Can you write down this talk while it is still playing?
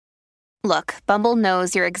Look, Bumble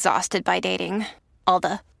knows you're exhausted by dating. All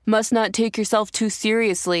the must not take yourself too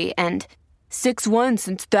seriously and 6'1"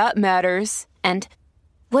 since that matters. And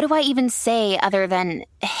what do I even say other than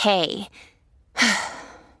hey?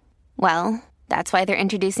 Well, that's why they're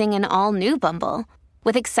introducing an all-new Bumble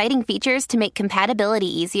with exciting features to make compatibility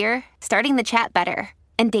easier, starting the chat better,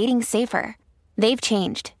 and dating safer. They've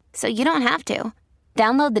changed, so you don't have to.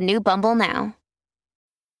 Download the new Bumble now.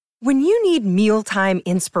 When you need mealtime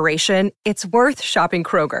inspiration, it's worth shopping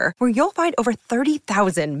Kroger, where you'll find over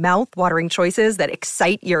 30,000 mouth-watering choices that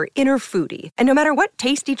excite your inner foodie. And no matter what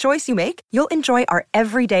tasty choice you make, you'll enjoy our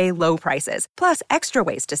everyday low prices, plus extra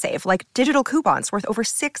ways to save, like digital coupons worth over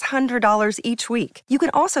 $600 each week. You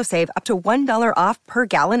can also save up to $1 off per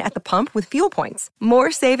gallon at the pump with fuel points.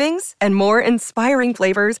 More savings and more inspiring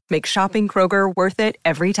flavors make shopping Kroger worth it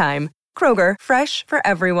every time. Kroger, fresh for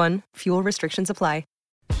everyone. Fuel restrictions apply.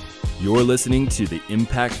 You're listening to the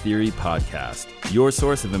Impact Theory Podcast, your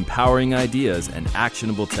source of empowering ideas and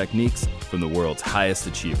actionable techniques from the world's highest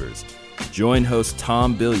achievers. Join host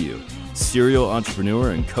Tom Bilyeu, serial entrepreneur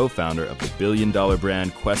and co-founder of the billion-dollar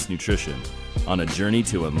brand Quest Nutrition, on a journey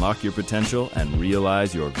to unlock your potential and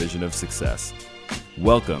realize your vision of success.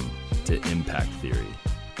 Welcome to Impact Theory.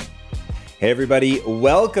 Hey everybody,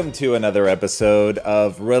 welcome to another episode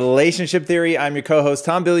of Relationship Theory. I'm your co-host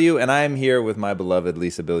Tom Bilyeu, and I'm here with my beloved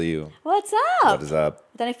Lisa Bilyeu. What's up? What is up?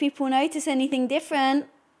 I don't know if people notice anything different.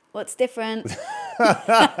 What's different?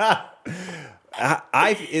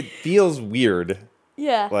 It feels weird.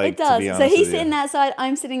 Yeah, like, it does. So he's sitting that that side,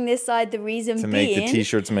 I'm sitting this side. The reason to being... make the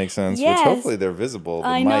t-shirts make sense, yes, which hopefully they're visible. The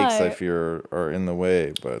mics, I fear, are in the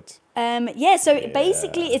way, but...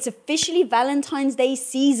 Basically it's officially Valentine's Day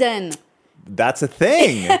season. That's a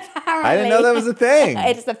thing. I didn't know that was a thing.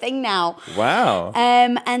 It's a thing now. Wow.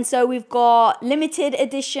 And so we've got limited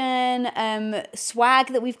edition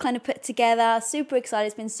swag that we've kind of put together. Super excited.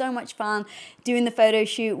 It's been so much fun doing the photo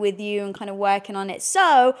shoot with you and kind of working on it.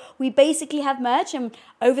 So we basically have merch, and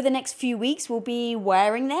over the next few weeks we'll be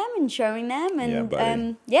wearing them and showing them.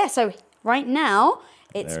 And so right now...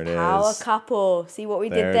 It's Power Couple. See what we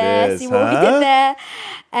did there? See what we did there?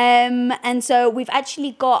 And so we've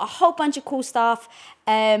actually got a whole bunch of cool stuff.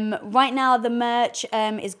 Right now, the merch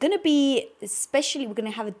is going to be, especially, we're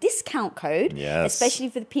going to have a discount code, especially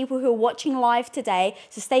for the people who are watching live today.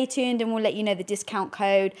 So stay tuned and we'll let you know the discount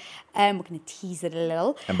code. We're going to tease it a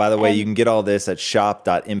little. And by the way, you can get all this at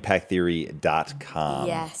shop.impacttheory.com.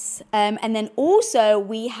 Yes. And then also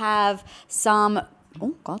we have some...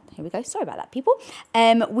 Oh, God, here we go. Sorry about that, people.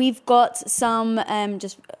 We've got some,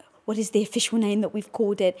 what is the official name that we've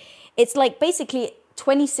called it? It's like basically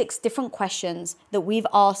 26 different questions that we've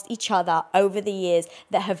asked each other over the years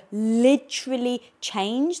that have literally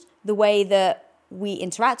changed the way that we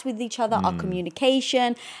interact with each other, our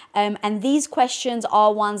communication. And these questions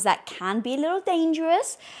are ones that can be a little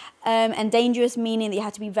dangerous. And dangerous meaning that you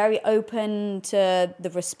have to be very open to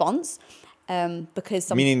the response.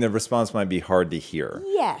 Because meaning the response might be hard to hear.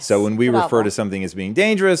 Yes. So when we refer to something as being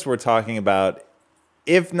dangerous, we're talking about,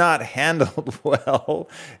 if not handled well,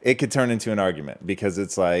 it could turn into an argument, because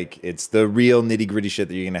it's like, it's the real nitty gritty shit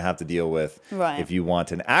that you're going to have to deal with if you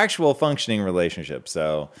want an actual functioning relationship.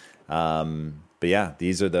 So, but yeah,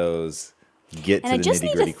 these are those get and to the nitty gritty questions. And I just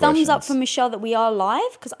need a thumbs up from Michelle that we are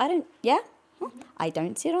live, because I don't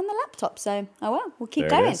see it on the laptop. So, we'll keep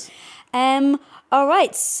going. All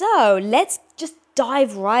right, so let's just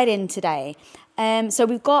dive right in today. So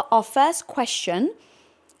we've got our first question.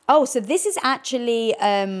 Oh, so this is actually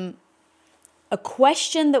a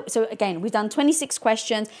question that... So again, we've done 26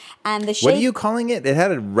 questions, and the shape... What are you calling it? It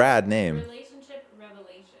had a rad name.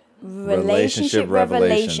 Relationship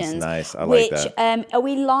Revelations. Nice, I like that. Are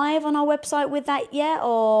we live on our website with that yet,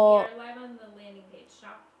 or... Yeah, live on the landing page.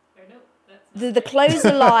 The clothes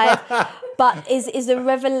are live, but is the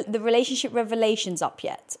Relationship Revelations up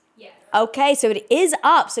yet? Yes. Okay, so it is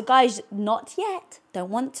up. So guys, not yet. Don't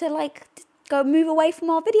want to go move away from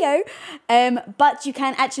our video. But you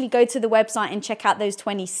can actually go to the website and check out those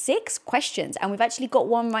 26 questions. And we've actually got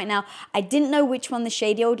one right now. I didn't know which one the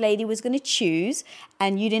shady old lady was going to choose,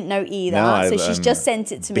 and you didn't know either. No, so she's just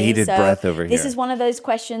sent it to me. Bated breath over here. This is one of those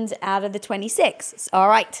questions out of the 26. All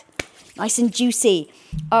right. Nice and juicy.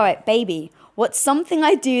 All right, baby. What's something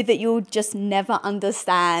I do that you'll just never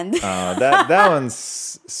understand? That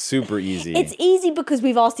one's super easy. It's easy because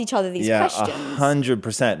we've asked each other these questions.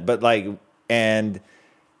 100%. But and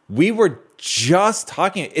we were just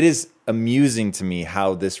talking. It is amusing to me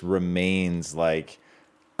how this remains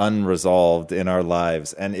unresolved in our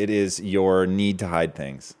lives, and it is your need to hide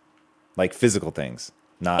things, like physical things,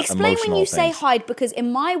 not Explain emotional when you things. say hide, because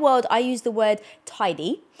in my world I use the word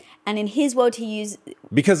tidy. And in his world, he used...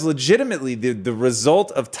 Because legitimately, the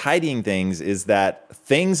result of tidying things is that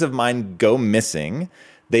things of mine go missing.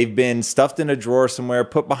 They've been stuffed in a drawer somewhere,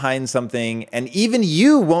 put behind something, and even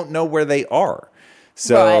you won't know where they are.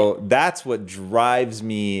 So that's what drives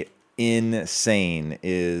me insane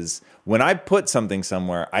is when I put something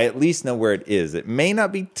somewhere, I at least know where it is. It may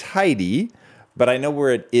not be tidy, but I know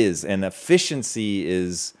where it is. And efficiency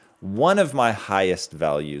is one of my highest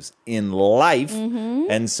values in life.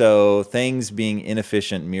 And so things being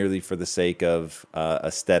inefficient merely for the sake of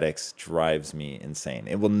aesthetics drives me insane.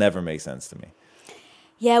 It will never make sense to me.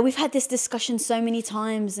 Yeah, we've had this discussion so many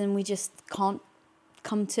times and we just can't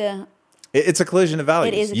come to... It's a collision of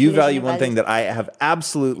values. It is a you collision value of one thing values. that I have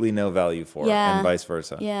absolutely no value for, and vice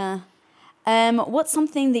versa. Yeah. What's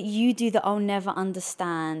something that you do that I'll never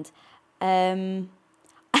understand? This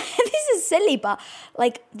is silly, but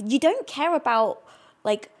like you don't care about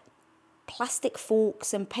like plastic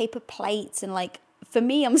forks and paper plates, and like for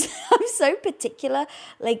me, I'm so particular,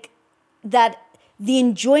 like that. The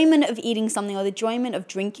enjoyment of eating something or the enjoyment of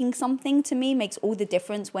drinking something to me makes all the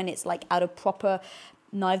difference when it's like out of proper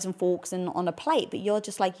knives and forks and on a plate. But you're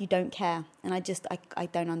just like, you don't care. And I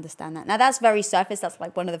don't understand that. Now that's very surface. That's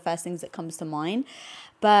like one of the first things that comes to mind.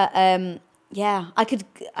 But yeah,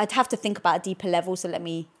 I'd have to think about a deeper level. So let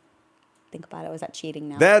me think about it. Was that cheating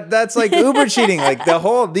now? That's like uber cheating. Like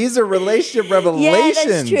these are relationship revelations. Yeah,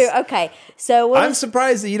 that's true. Okay. So I'm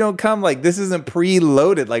surprised that you don't come like this isn't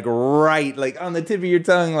preloaded, like right, like on the tip of your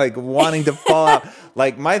tongue, like wanting to fall out.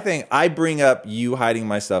 Like my thing, I bring up you hiding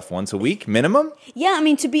my stuff once a week, minimum. Yeah, I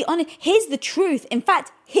mean, to be honest, here's the truth. In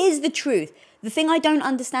fact, here's the truth. The thing I don't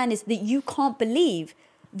understand is that you can't believe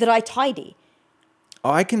that I tidy. Oh,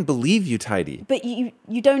 I can believe you tidy. But you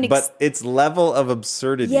don't... But its level of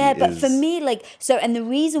absurdity Yeah, but for me, like... So, and the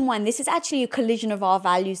reason why... And this is actually a collision of our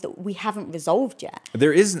values that we haven't resolved yet.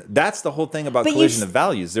 That's the whole thing about collision of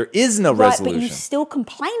values. There is no resolution. But you still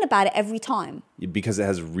complain about it every time. Because it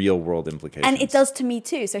has real world implications. And it does to me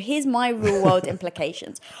too. So here's my real world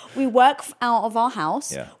implications. We work out of our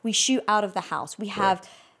house. Yeah. We shoot out of the house. We have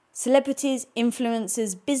celebrities,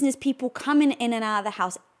 influencers, business people coming in and out of the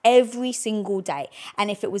house every single day. And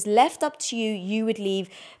if it was left up to you, you would leave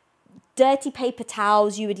dirty paper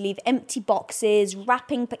towels, you would leave empty boxes,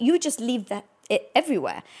 wrapping, you would just leave it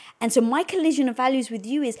everywhere. And so my collision of values with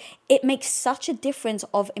you is it makes such a difference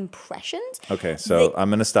of impressions. Okay, so I'm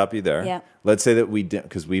going to stop you there. Yeah. Let's say that we do,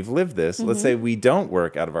 because we've lived this, let's say we don't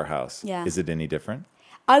work out of our house. Yeah. Is it any different?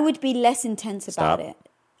 I would be less intense about it.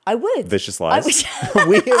 I would. Vicious lies.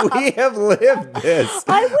 we have lived this.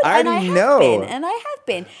 I would. I already know. And I have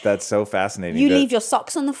been. That's so fascinating. You leave your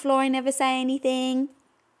socks on the floor and never say anything.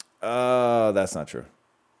 That's not true.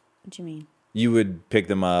 What do you mean? You would pick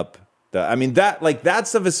them up. That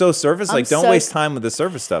stuff is so surface. Like, don't waste time with the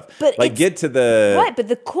surface stuff. But like, get to the... Right, but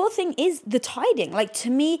the core thing is the tidying. Like, to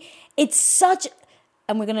me, it's such...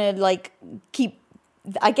 And we're going to, like, keep...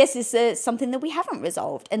 I guess it's something that we haven't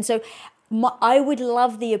resolved. And so... I would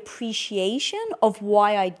love the appreciation of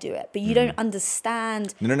why I do it, but you don't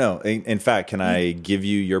understand. No. In fact, can I give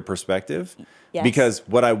you your perspective? Yes. Because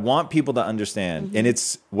what I want people to understand, and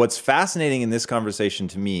it's what's fascinating in this conversation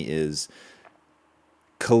to me is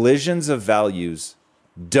collisions of values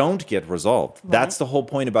don't get resolved. Right. That's the whole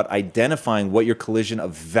point about identifying what your collision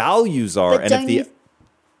of values are. But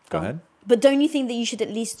Go ahead. But don't you think that you should at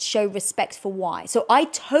least show respect for why? So I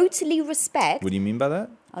totally respect. What do you mean by that?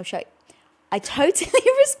 I'll show you. I totally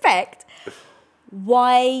respect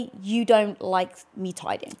why you don't like me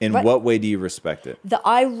tidying. In what way do you respect it? That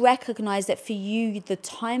I recognize that for you, the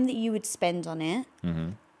time that you would spend on it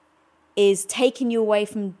is taking you away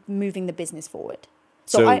from moving the business forward.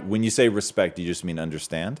 So when you say respect, do you just mean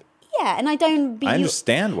understand? Yeah, and I don't. I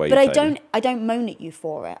understand why. But I don't moan at you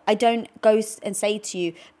for it. I don't go and say to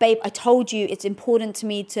you, babe, I told you it's important to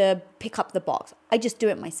me to pick up the box. I just do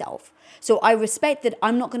it myself. So I respect that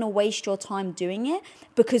I'm not going to waste your time doing it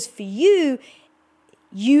because for you,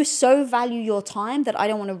 you so value your time that I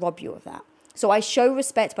don't want to rob you of that. So I show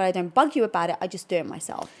respect, but I don't bug you about it. I just do it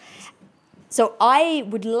myself. So I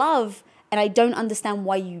would love, and I don't understand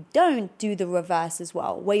why you don't do the reverse as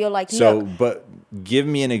well, where you're like, look. But give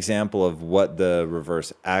me an example of what the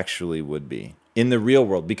reverse actually would be in the real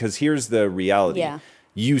world, because here's the reality. Yeah.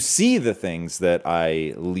 You see the things that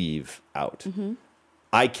I leave out.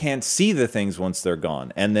 I can't see the things once they're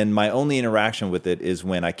gone. And then my only interaction with it is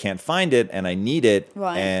when I can't find it and I need it.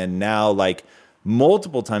 Right. And now, like,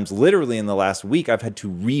 multiple times, literally in the last week, I've had to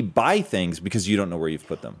rebuy things because you don't know where you've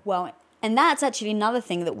put them. Well, and that's actually another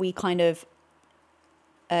thing that we kind of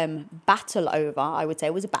battle over, I would say.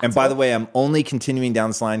 It was a battle. And by the way, I'm only continuing down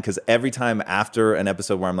this line because every time after an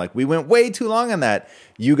episode where I'm like, we went way too long on that,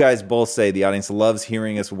 you guys both say the audience loves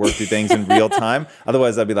hearing us work through things in real time.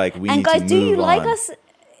 Otherwise, I'd be like, we need to move on. And guys, do you like us?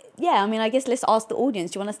 Yeah, I mean, I guess let's ask the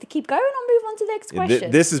audience. Do you want us to keep going or move on to the next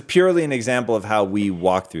question? This is purely an example of how we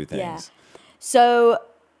walk through things. Yeah. So,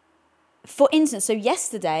 for instance,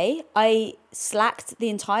 yesterday I slacked the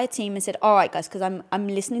entire team and said, all right, guys, because I'm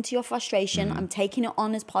listening to your frustration. I'm taking it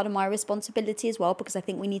on as part of my responsibility as well, because I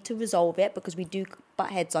think we need to resolve it because we do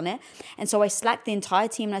butt heads on it. And so I slacked the entire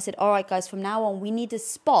team and I said, all right, guys, from now on, we need a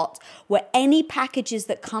spot where any packages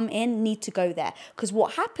that come in need to go there. Because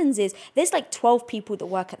what happens is there's like 12 people that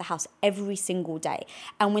work at the house every single day.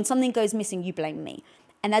 And when something goes missing, you blame me.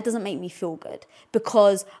 And that doesn't make me feel good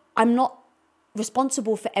because I'm not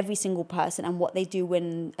responsible for every single person and what they do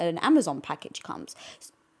when an Amazon package comes.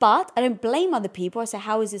 But I don't blame other people. I say,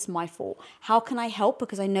 how is this my fault? How can I help?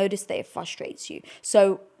 Because I noticed that it frustrates you.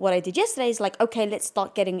 So what I did yesterday is like, okay, let's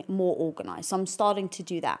start getting more organized. So I'm starting to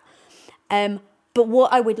do that. But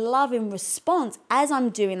what I would love in response, as I'm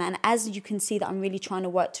doing that, and as you can see that I'm really trying to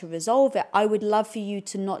work to resolve it, I would love for you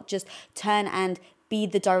to not just turn and be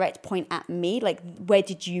the direct point at me, like, where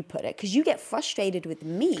did you put it? Because you get frustrated with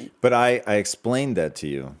me. But I explained that to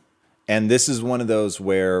you. And this is one of those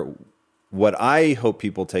where what I hope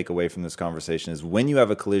people take away from this conversation is when you have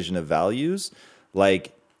a collision of values,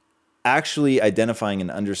 like actually identifying and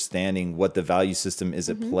understanding what the value system is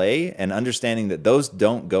at play and understanding that those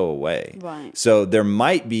don't go away. Right. So there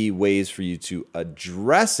might be ways for you to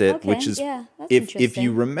address it, which is if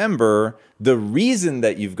you remember, the reason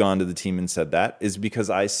that you've gone to the team and said that is because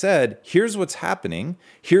I said, here's what's happening.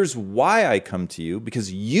 Here's why I come to you,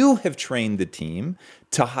 because you have trained the team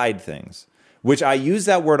to hide things. Which I use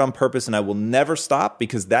that word on purpose and I will never stop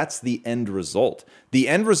because that's the end result. The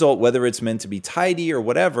end result, whether it's meant to be tidy or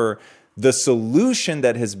whatever, the solution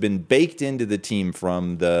that has been baked into the team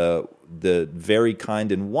from the very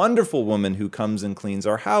kind and wonderful woman who comes and cleans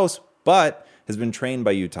our house, but has been trained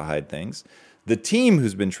by you to hide things. The team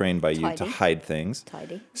who's been trained by you to hide things.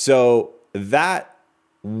 Tidy. So that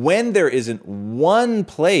when there isn't one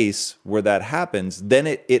place where that happens, then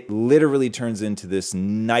it literally turns into this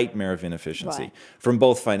nightmare of inefficiency. Right. From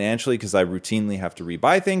both financially, because I routinely have to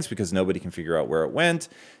rebuy things because nobody can figure out where it went,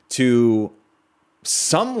 to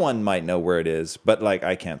someone might know where it is, but like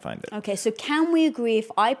I can't find it. Okay, so can we agree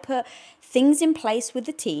if I put things in place with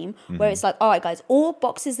the team where it's like, all right, guys, all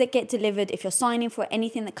boxes that get delivered, if you're signing for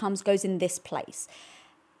anything that comes, goes in this place.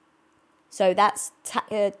 So that's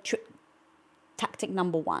tactic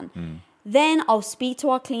number one. Then I'll speak to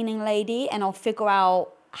our cleaning lady and I'll figure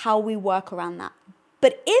out how we work around that.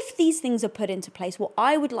 But if these things are put into place, what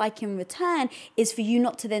I would like in return is for you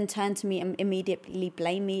not to then turn to me and immediately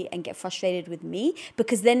blame me and get frustrated with me,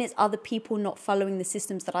 because then it's other people not following the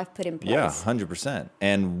systems that I've put in place. Yeah, 100%.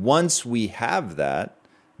 And once we have that,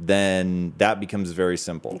 then that becomes very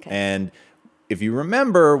simple. Okay. And if you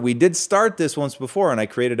remember, we did start this once before, and I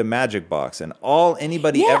created a magic box, and all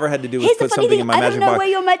anybody ever had to do was put something in my magic box. I don't know where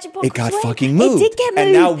your magic box It got went. fucking moved. It did get moved.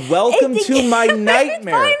 And now welcome to my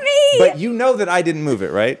nightmare. By me. But you know that I didn't move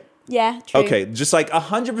it, right? Yeah, true. Okay, just like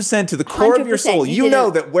 100% to the core of your soul. You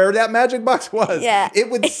know that where that magic box was, it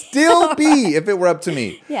would still be if it were up to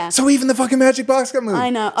me. Yeah. So even the fucking magic box got moved. I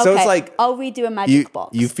know. Okay. So it's like, I'll redo a magic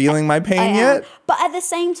box. You feeling my pain I yet? am. But at the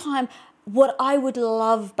same time, what I would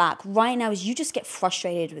love back right now is you just get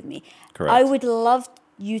frustrated with me. Correct. I would love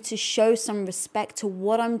you to show some respect to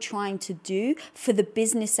what I'm trying to do for the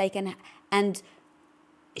business sake and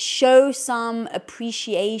show some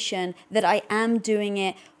appreciation that I am doing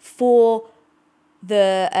it for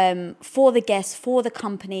the guests, for the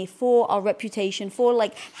company, for our reputation, for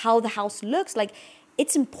like how the house looks. Like,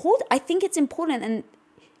 it's important. I think it's important, and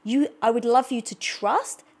I would love for you to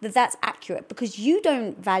trust that that's accurate, because you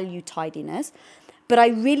don't value tidiness. But I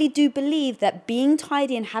really do believe that being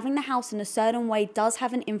tidy and having the house in a certain way does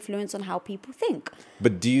have an influence on how people think.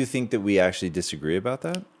 But do you think that we actually disagree about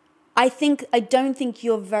that? I don't think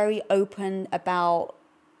you're very open about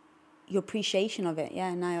your appreciation of it.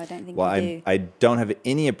 Yeah, no, I don't think you do. I don't have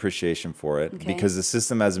any appreciation for it because the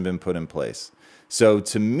system hasn't been put in place. So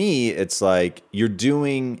to me, it's like you're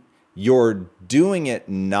doing it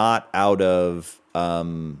not out of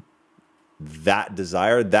that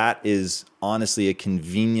desire. That is honestly a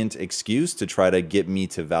convenient excuse to try to get me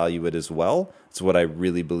to value it as well. It's what I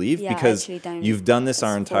really believe, because you've done this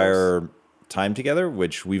our entire time together,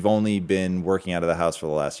 which we've only been working out of the house for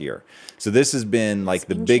the last year. So this has been like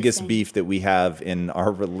the biggest beef that we have in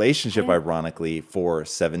our relationship, ironically, for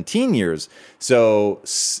 17 years. So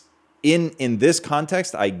in this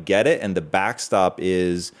context, I get it. And the backstop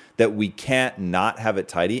is that we can't not have it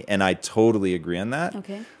tidy. And I totally agree on that.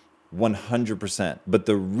 Okay. 100%. But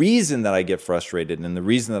the reason that I get frustrated and the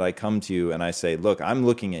reason that I come to you and I say, look, I'm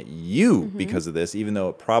looking at you because of this, even though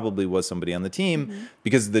it probably was somebody on the team,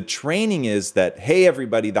 because the training is that, hey,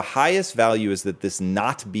 everybody, the highest value is that this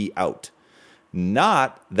not be out,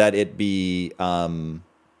 not that it be,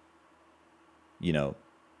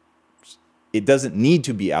 it doesn't need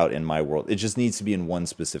to be out in my world. It just needs to be in one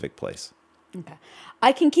specific place. Okay.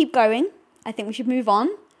 I can keep going. I think we should move on.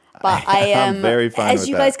 But I am very fine as with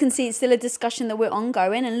you that. guys can see, it's still a discussion that we're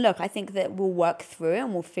ongoing. And look, I think that we'll work through it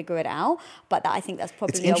and we'll figure it out. But I think that's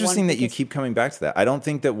probably It's interesting that you keep coming back to that. I don't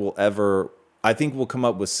think that we'll ever. I think we'll come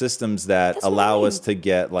up with systems that allow us to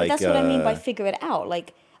get like. But that's what I mean by figure it out.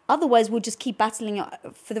 Like otherwise, we'll just keep battling it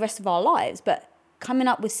for the rest of our lives. But coming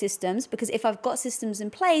up with systems, because if I've got systems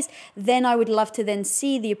in place, then I would love to then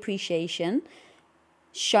see the appreciation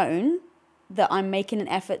shown that I'm making an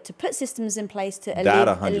effort to put systems in place to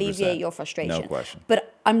alleviate your frustration. No question.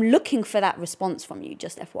 But I'm looking for that response from you,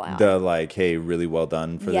 just FYI. The like, hey, really well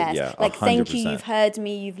done for yes. Yeah, like 100%. thank you, you've heard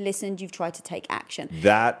me, you've listened, you've tried to take action.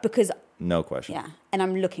 That because no question. Yeah, and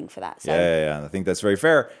I'm looking for that. So. Yeah. I think that's very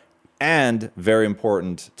fair. And very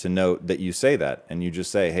important to note that you say that and you just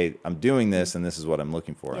say, hey, I'm doing this and this is what I'm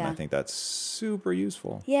looking for. And I think that's super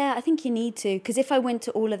useful. Yeah, I think you need to. Because if I went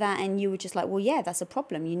to all of that and you were just like, well, yeah, that's a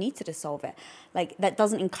problem. You need to solve it. Like, that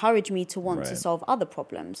doesn't encourage me to want to solve other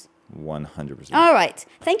problems. 100%. All right.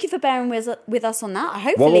 Thank you for bearing with us on that.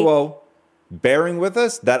 Hopefully. Whoa. Bearing with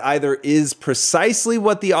us, that either is precisely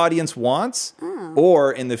what the audience wants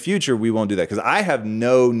or in the future we won't do that. Because I have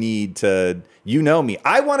no need to, you know me.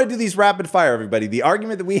 I want to do these rapid fire, everybody. The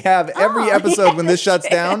argument that we have every episode when this shuts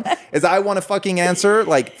down is I want to fucking answer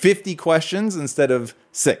like 50 questions instead of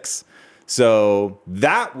 6. So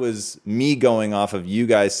that was me going off of you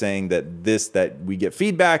guys saying that we get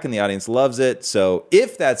feedback and the audience loves it. So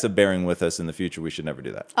if that's a bearing with us in the future, we should never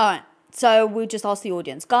do that. All right. So we'll just ask the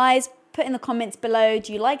audience. Guys, put in the comments below,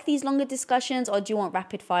 do you like these longer discussions or do you want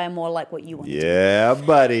rapid fire more like what you want? Yeah,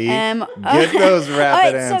 buddy. Get those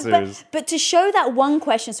rapid answers. But to show that one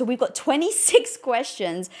question, so we've got 26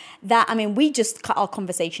 questions that, I mean, we just cut our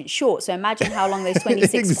conversation short. So imagine how long those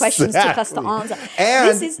 26 questions took us to answer.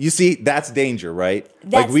 And you see, that's danger, right?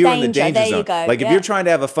 That's like we were in the danger. danger There zone. you go. Like if you're trying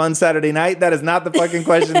to have a fun Saturday night, that is not the fucking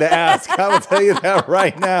question to ask. I will tell you that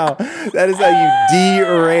right now. That is how you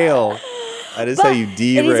derail. That is how you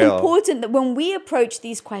derail. It is important that when we approach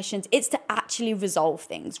these questions, it's to actually resolve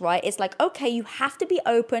things, right? It's like, okay, you have to be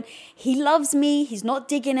open. He loves me. He's not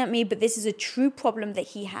digging at me, but this is a true problem that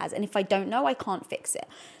he has. And if I don't know, I can't fix it.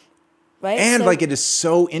 Right? And like, it is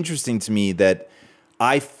so interesting to me that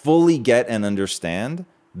I fully get and understand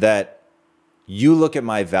that you look at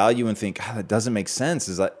my value and think, God, that doesn't make sense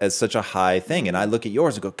as such a high thing. And I look at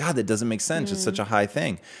yours and go, God, that doesn't make sense. It's such a high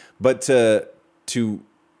thing. But to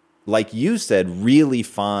like you said, really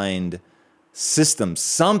find systems,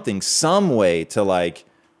 some way to like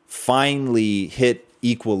finally hit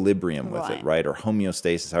equilibrium with it, right? Or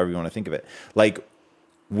homeostasis, however you want to think of it. Like,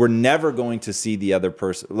 we're never going to see the other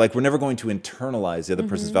person, like we're never going to internalize the other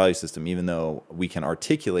person's value system, even though we can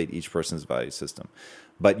articulate each person's value system.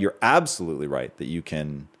 But you're absolutely right that you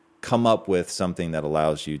can come up with something that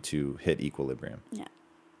allows you to hit equilibrium. Yeah.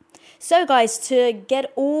 So, guys, to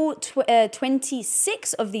get all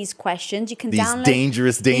 26 of these questions, you can download...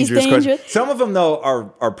 Dangerous questions. Some of them, though,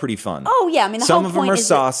 are pretty fun. Oh, yeah. I mean, some of them are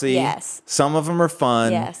saucy. Yes. Some of them are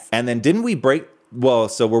fun. Yes. And then didn't we break... Well,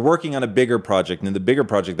 so we're working on a bigger project, and in the bigger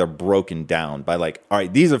project, they're broken down by like, all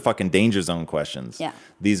right, these are fucking danger zone questions. Yeah.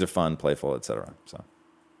 These are fun, playful, etc. So...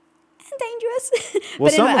 dangerous. Well,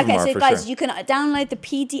 but some anyway, of them okay, are, so for guys, sure. you can download the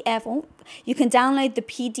PDF. You can download the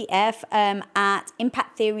PDF at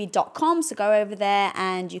impacttheory.com. So go over there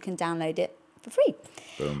and you can download it for free.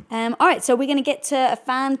 Boom. All right, so we're going to get to a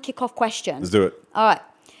fan kickoff question. Let's do it. All right.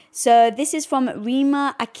 So this is from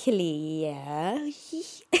Rima Aquilia.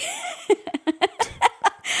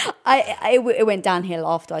 It went downhill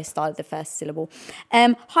after I started the first syllable.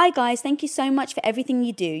 Hi guys, thank you so much for everything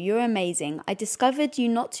you do. You're amazing. I discovered you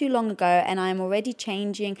not too long ago and I am already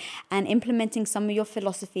changing and implementing some of your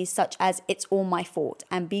philosophies such as it's all my fault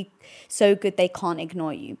and be so good they can't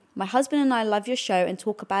ignore you. My husband and I love your show and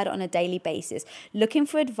talk about it on a daily basis, looking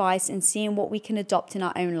for advice and seeing what we can adopt in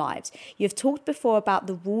our own lives. You've talked before about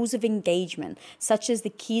the rules of engagement, such as the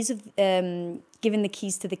keys of giving the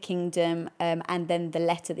keys to the kingdom and then the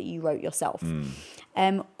letter that you wrote yourself.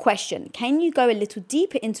 Question, can you go a little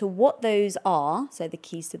deeper into what those are, so the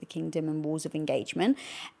keys to the kingdom and rules of engagement,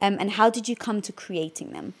 and how did you come to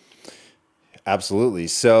creating them? Absolutely.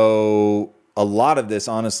 So a lot of this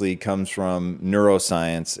honestly comes from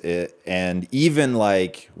neuroscience, and even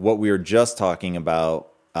like what we were just talking about.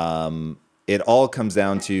 It all comes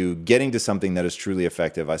down to getting to something that is truly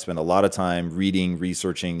effective. I spend a lot of time reading,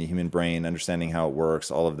 researching the human brain, understanding how it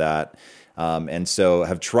works, all of that. And so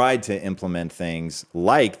have tried to implement things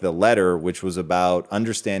like the letter, which was about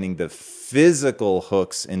understanding the physical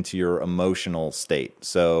hooks into your emotional state.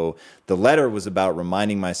 So the letter was about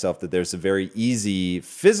reminding myself that there's a very easy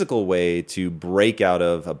physical way to break out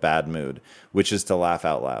of a bad mood, which is to laugh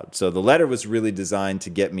out loud. So the letter was really designed to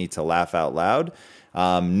get me to laugh out loud.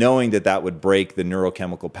 Knowing that that would break the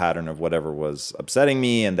neurochemical pattern of whatever was upsetting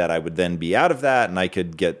me, and that I would then be out of that and I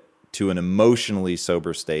could get to an emotionally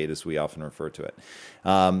sober state, as we often refer to it.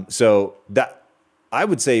 So that, I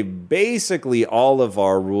would say, basically all of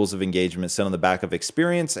our rules of engagement sit on the back of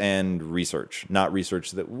experience and research. Not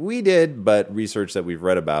research that we did, but research that we've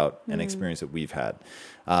read about and experience that we've had.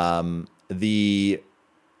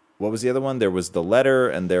 What was the other one? There was the letter,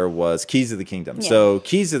 and there was Keys of the Kingdom. Yeah. So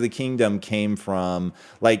Keys of the Kingdom came from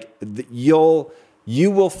like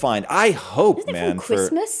you will find. I hope, Isn't it man, from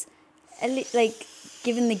Christmas, like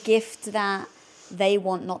giving the gift that they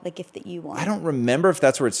want, not the gift that you want. I don't remember if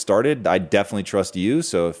that's where it started. I definitely trust you.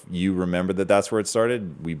 So if you remember that that's where it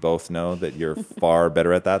started, we both know that you're far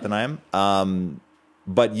better at that than I am.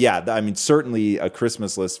 But yeah, I mean, certainly a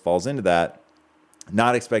Christmas list falls into that.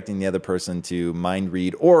 Not expecting the other person to mind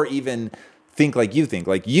read or even think like you think.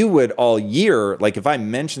 Like you would all year, like if I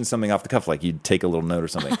mentioned something off the cuff, like you'd take a little note or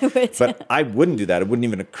something. But I wouldn't do that. It wouldn't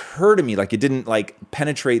even occur to me. Like it didn't like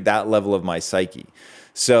penetrate that level of my psyche.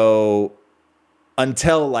 So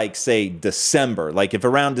until like, say, December, like if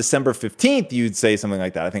around December 15th, you'd say something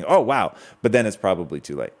like that, I think, oh, wow. But then it's probably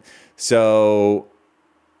too late. So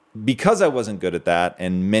because I wasn't good at that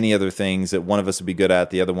and many other things that one of us would be good at,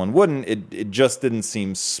 the other one wouldn't, it just didn't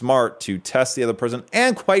seem smart to test the other person.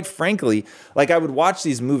 And quite frankly, like I would watch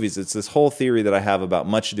these movies. It's this whole theory that I have about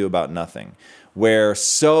Much Ado About Nothing, where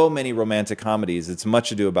so many romantic comedies, it's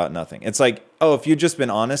Much Ado About Nothing. It's like, oh, if you'd just been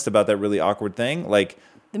honest about that really awkward thing, like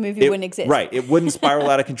the movie wouldn't exist. Right. It wouldn't spiral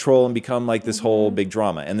out of control and become like this whole big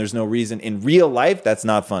drama. And there's no reason in real life that's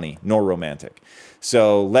not funny nor romantic.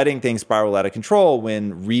 So letting things spiral out of control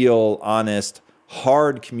when real, honest,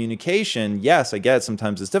 hard communication, yes, I get it,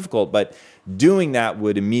 sometimes it's difficult, but doing that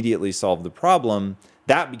would immediately solve the problem.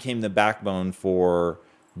 That became the backbone for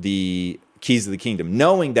the Keys of the Kingdom,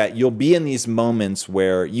 knowing that you'll be in these moments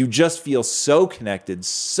where you just feel so connected,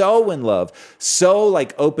 so in love, so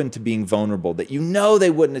like open to being vulnerable that you know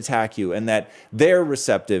they wouldn't attack you and that they're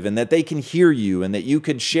receptive and that they can hear you and that you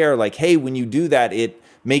could share like, hey, when you do that, it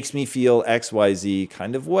makes me feel XYZ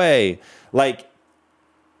kind of way. Like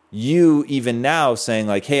you even now saying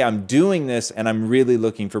like, hey, I'm doing this and I'm really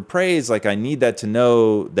looking for praise. Like I need that to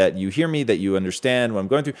know that you hear me, that you understand what I'm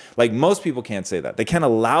going through. Like most people can't say that. They can't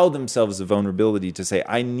allow themselves the vulnerability to say,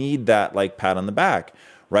 I need that like pat on the back,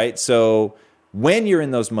 right? So when you're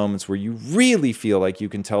in those moments where you really feel like you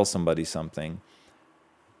can tell somebody something,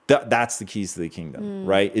 that's the Keys to the Kingdom,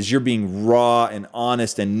 right? Is you're being raw and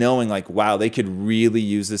honest and knowing like, wow, they could really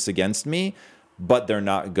use this against me, but they're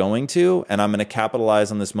not going to. And I'm going to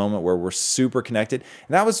capitalize on this moment where we're super connected.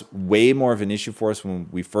 And that was way more of an issue for us when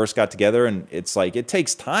we first got together. And it's like, it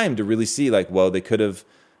takes time to really see like, well, they could have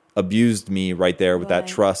abused me right there with that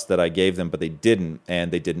trust that I gave them, but they didn't.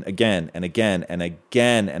 And they didn't again and again and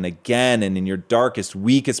again and again. And in your darkest,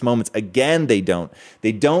 weakest moments, again, they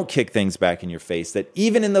don't kick things back in your face. That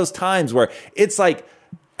even in those times where it's like,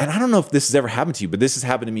 and I don't know if this has ever happened to you, but this has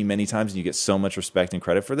happened to me many times and you get so much respect and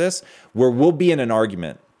credit for this, where we'll be in an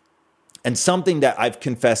argument and something that I've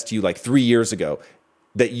confessed to you like 3 years ago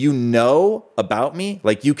that you know about me,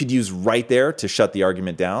 like you could use right there to shut the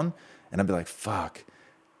argument down. And I'd be like, fuck.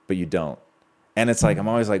 But you don't. And it's like, I'm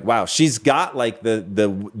always like, wow, she's got like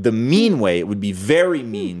the mean way. It would be very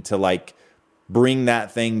mean to like bring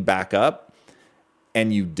that thing back up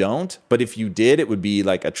and you don't. But if you did, it would be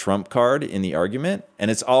like a trump card in the argument.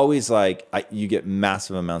 And it's always like, you get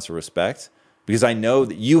massive amounts of respect because I know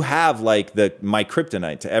that you have like my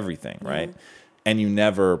kryptonite to everything, right? And you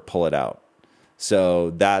never pull it out. So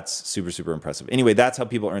that's super, super impressive. Anyway, that's how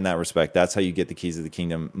people earn that respect. That's how you get the Keys of the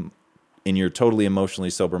Kingdom. In your totally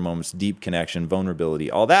emotionally sober moments, deep connection,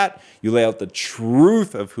 vulnerability, all that, you lay out the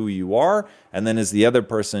truth of who you are. And then as the other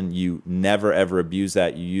person, you never, ever abuse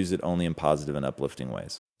that. You use it only in positive and uplifting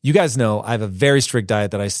ways. You guys know I have a very strict diet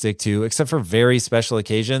that I stick to, except for very special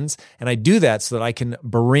occasions. And I do that so that I can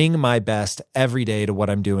bring my best every day to what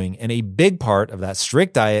I'm doing. And a big part of that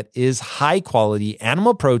strict diet is high quality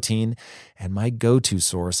animal protein and my go-to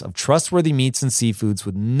source of trustworthy meats and seafoods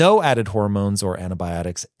with no added hormones or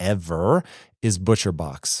antibiotics ever is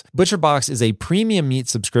ButcherBox. ButcherBox is a premium meat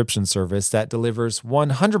subscription service that delivers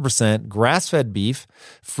 100% grass-fed beef,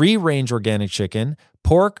 free-range organic chicken,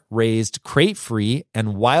 pork raised crate-free,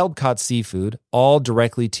 and wild-caught seafood, all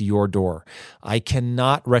directly to your door. I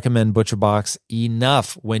cannot recommend ButcherBox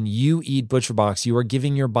enough. When you eat ButcherBox, you are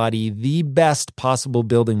giving your body the best possible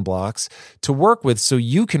building blocks to work with so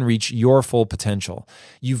you can reach your full potential.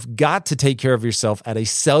 You've got to take care of yourself at a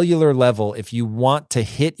cellular level if you want to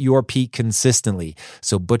hit your peak consistently.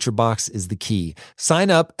 So ButcherBox is the key. Sign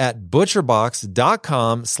up at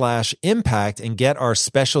butcherbox.com/impact and get our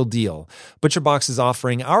special deal. ButcherBox is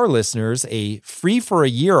offering our listeners a free for a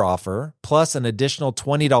year offer plus an additional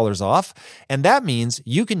 $20 off. And that means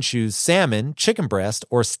you can choose salmon, chicken breast,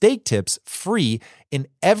 or steak tips free in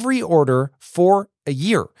every order for a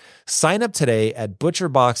year. Sign up today at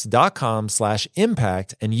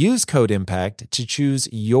butcherbox.com/impact and use code IMPACT to choose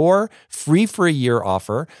your free for a year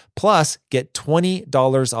offer, plus get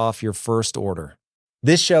 $20 off your first order.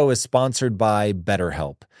 This show is sponsored by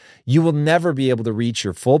BetterHelp. You will never be able to reach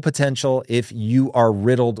your full potential if you are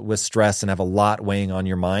riddled with stress and have a lot weighing on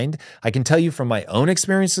your mind. I can tell you from my own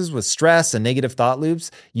experiences with stress and negative thought loops,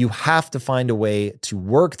 you have to find a way to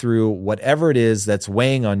work through whatever it is that's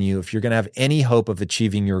weighing on you if you're going to have any hope of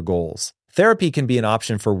achieving your goals. Therapy can be an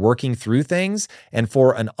option for working through things, and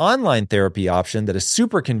for an online therapy option that is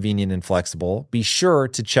super convenient and flexible, be sure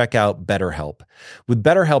to check out BetterHelp. With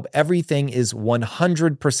BetterHelp, everything is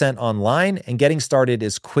 100% online, and getting started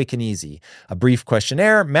is quick and easy. A brief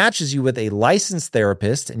questionnaire matches you with a licensed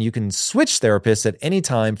therapist, and you can switch therapists at any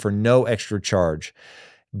time for no extra charge.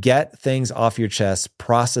 Get things off your chest,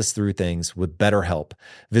 process through things with BetterHelp.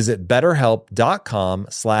 Visit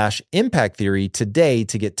betterhelp.com/impact theory today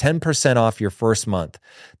to get 10% off your first month.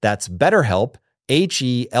 That's BetterHelp,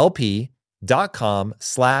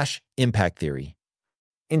 HELP.com/impact theory.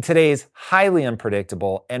 In today's highly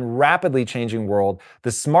unpredictable and rapidly changing world,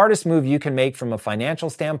 the smartest move you can make from a financial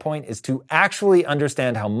standpoint is to actually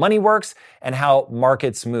understand how money works and how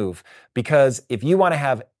markets move. Because if you want to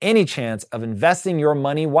have any chance of investing your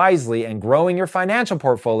money wisely and growing your financial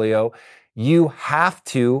portfolio, you have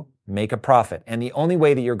to make a profit. And the only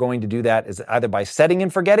way that you're going to do that is either by setting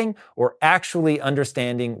and forgetting or actually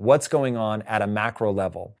understanding what's going on at a macro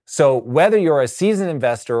level. So whether you're a seasoned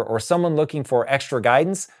investor or someone looking for extra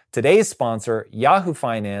guidance, today's sponsor, Yahoo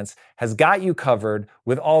Finance, has got you covered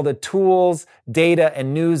with all the tools, data,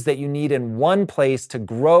 and news that you need in one place to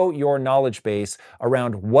grow your knowledge base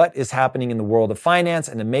around what is happening in the world of finance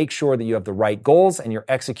and to make sure that you have the right goals and you're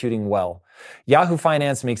executing well. Yahoo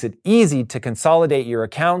Finance makes it easy to consolidate your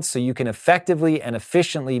accounts so you can effectively and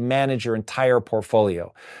efficiently manage your entire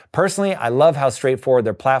portfolio. Personally, I love how straightforward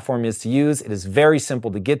their platform is to use. It is very simple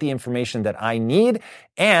to get the information that I need,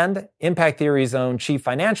 and Impact Theory's own Chief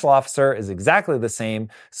Financial Officer is exactly the same,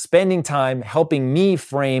 spending time helping me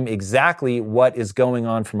frame exactly what is going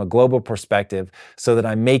on from a global perspective so that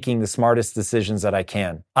I'm making the smartest decisions that I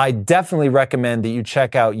can. I definitely recommend that you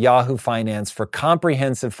check out Yahoo Finance for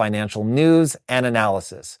comprehensive financial news and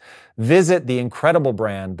analysis. Visit the incredible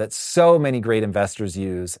brand that so many great investors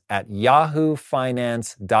use at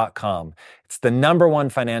yahoofinance.com. It's the #1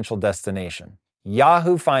 financial destination,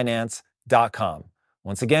 yahoofinance.com.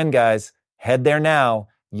 Once again, guys, head there now,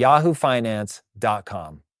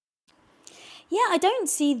 yahoofinance.com. Yeah, I don't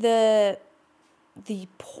see the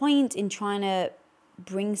point in trying to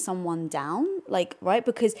bring someone down, like, right?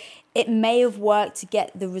 Because it may have worked to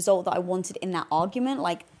get the result that I wanted in that argument.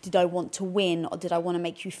 Like, did I want to win or did I want to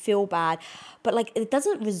make you feel bad? But like, it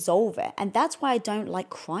doesn't resolve it. And that's why I don't like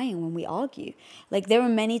crying when we argue. Like, there are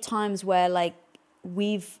many times where like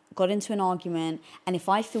we've got into an argument, and if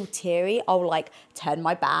I feel teary, I'll like turn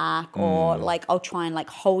my back, or like I'll try and like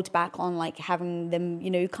hold back on like having them,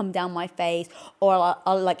 you know, come down my face, or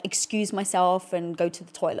I'll like excuse myself and go to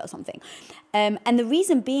the toilet or something. And the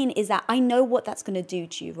reason being is that I know what that's going to do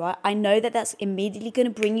to you, right? I know that that's immediately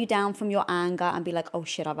going to bring you down from your anger and be like, oh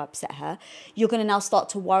shit, I've upset her. You're going to now start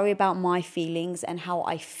to worry about my feelings and how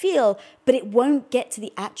I feel, but it won't get to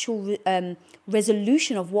the actual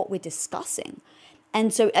resolution of what we're discussing.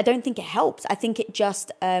 And so I don't think it helps. I think it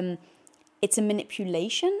just, it's a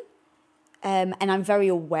manipulation. And I'm very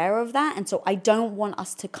aware of that. And so I don't want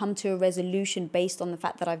us to come to a resolution based on the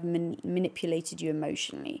fact that I've manipulated you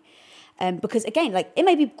emotionally. Because again, like it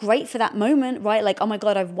may be great for that moment, right? Like, oh my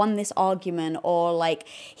God, I've won this argument, or like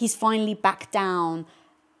he's finally backed down,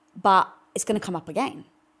 but it's going to come up again,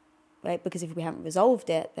 right? Because if we haven't resolved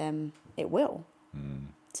it, then it will.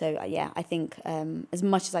 So yeah, I think as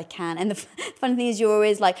much as I can. And the funny thing is, you're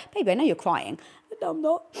always like, baby, I know you're crying. No, I'm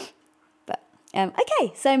not. But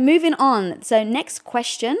okay, so moving on. So next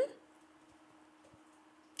question.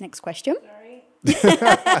 Sorry.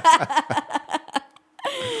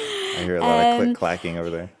 I hear a lot of click clacking over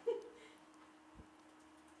there.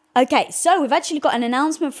 Okay, so we've actually got an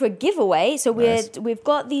announcement for a giveaway. So Nice. we've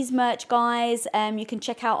got these merch, guys. You can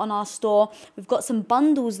check out on our store. We've got some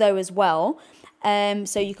bundles though as well.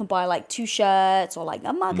 So you can buy like 2 shirts or like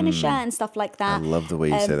a mug and a shirt and stuff like I that. love the way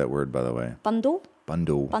you say that word, by the way. Bundle.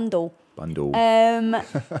 Bundle.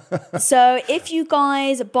 So if you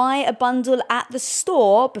guys buy a bundle at the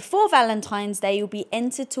store before Valentine's Day, you'll be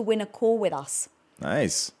entered to win a call with us.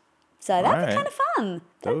 Nice. So that'd be Alright. kind of fun.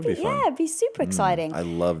 That would be fun. Yeah, it'd be super exciting. I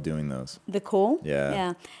love doing those. The call.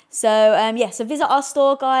 Yeah. So so visit our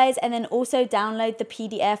store, guys, and then also download the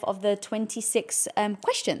PDF of the 26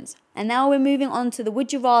 questions. And now we're moving on to the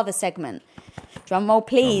Would You Rather segment. Drum roll,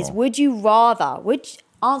 please. Drum roll. Would you rather?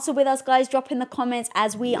 Answer with us, guys. Drop in the comments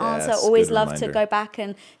as we answer. Yes, Always good love reminder. to go back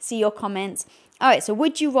and see your comments. All right, so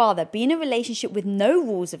would you rather be in a relationship with no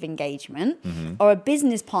rules of engagement or a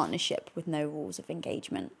business partnership with no rules of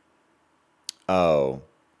engagement? Oh,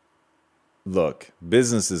 look,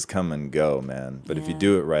 businesses come and go, man. But if you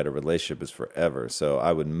do it right, a relationship is forever. So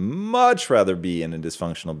I would much rather be in a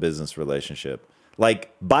dysfunctional business relationship,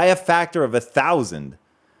 like by a factor of 1,000.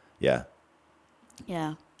 Yeah.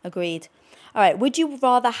 Yeah, agreed. All right, would you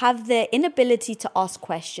rather have the inability to ask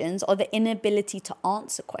questions or the inability to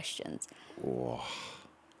answer questions? Yeah,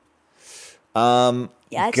 actually,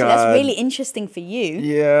 that's God. really interesting for you.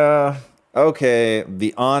 Yeah. Okay.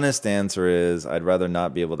 The honest answer is I'd rather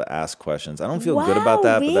not be able to ask questions. I don't feel good about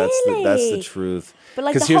Wow, that, but that's the really? truth. But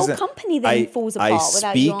like 'Cause the here's whole company then falls apart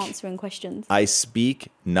without you answering questions. I speak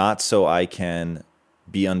not so I can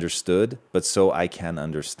be understood, but so I can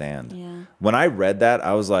understand. Yeah. When I read that,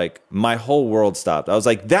 I was like, my whole world stopped. I was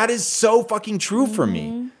like, that is so fucking true for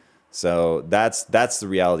Mm-hmm. me. So that's the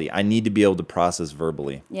reality. I need to be able to process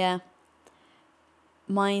verbally. Yeah.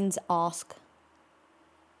 Mine's ask.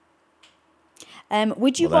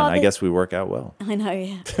 Would you Well, then rather? I guess we work out well. I know,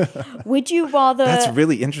 yeah. Would you rather? That's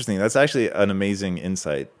really interesting. That's actually an amazing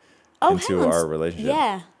insight into hang on. our relationship.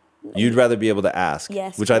 Yeah. You'd rather be able to ask,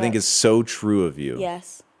 Yes, which I think correct. is so true of you.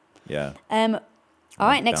 Yes. Yeah. All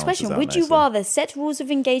right, next balances question. out Would you nicely. rather set rules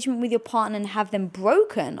of engagement with your partner and have them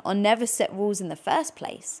broken or never set rules in the first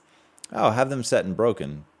place? Oh, have them set and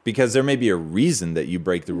broken. Because there may be a reason that you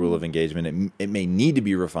break the rule of engagement. It may need to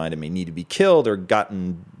be refined. It may need to be killed or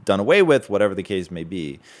done away with, whatever the case may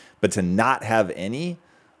be. But to not have any,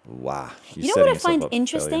 wow. You know what I find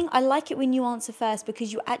interesting? I like it when you answer first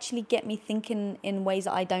because you actually get me thinking in ways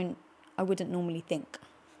that I wouldn't normally think.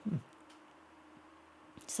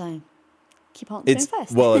 So keep answering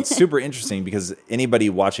first. Well, it's super interesting because anybody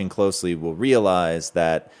watching closely will realize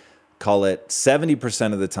that, call it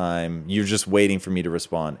 70% of the time, you're just waiting for me to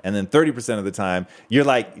respond. And then 30% of the time, you're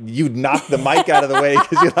like, you knock the mic out of the way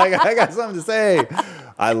because you're like, I got something to say.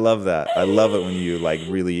 I love that. I love it when you like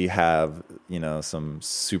really have, some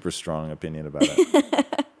super strong opinion about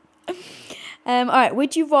it. All right.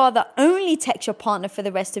 Would you rather only text your partner for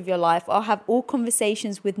the rest of your life or have all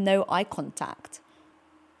conversations with no eye contact?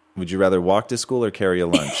 Would you rather walk to school or carry a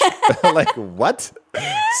lunch? Like, what?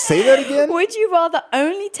 Say that again? Would you rather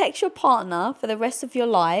only text your partner for the rest of your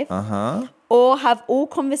life or have all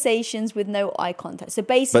conversations with no eye contact? So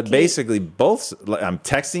basically... But basically, both, like, I'm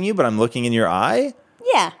texting you, but I'm looking in your eye?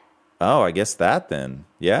 Yeah. Oh, I guess that then.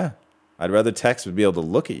 Yeah. I'd rather text but be able to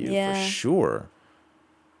look at you Yeah. for sure.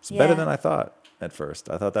 It's Yeah. better than I thought at first.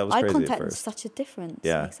 I thought that was Eye crazy at contact makes first. such a difference.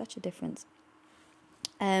 Yeah. It makes such a difference.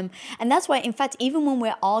 And that's why, in fact, even when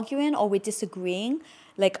we're arguing or we're disagreeing,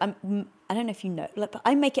 like I don't know if you know, like, but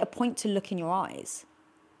I make it a point to look in your eyes.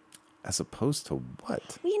 As opposed to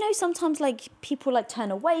what? Well, sometimes like people like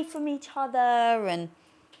turn away from each other and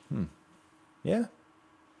Yeah.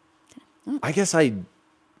 I guess I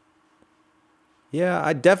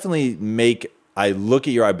definitely I look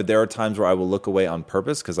at your eye, but there are times where I will look away on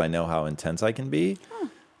purpose because I know how intense I can be.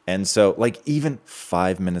 And so, like, even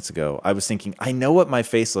 5 minutes ago, I was thinking, I know what my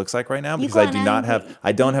face looks like right now because I got do an not angry-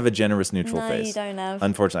 I don't have a generous neutral No, face. you don't have.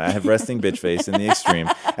 Unfortunately, I have resting bitch face in the extreme.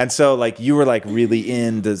 And so, like, you were like really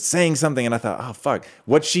into saying something, and I thought, oh fuck,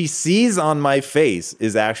 what she sees on my face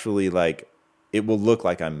is actually like, it will look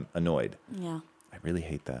like I'm annoyed. yeah. I really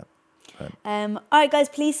hate that. All right, guys,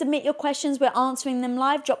 please submit your questions. We're answering them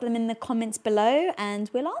live. Drop them in the comments below and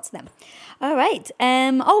we'll answer them. All right.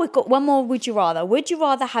 We've got one more. Would you rather? Would you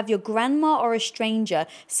rather have your grandma or a stranger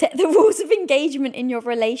set the rules of engagement in your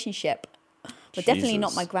relationship? But definitely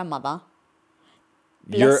not my grandmother.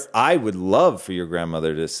 I would love for your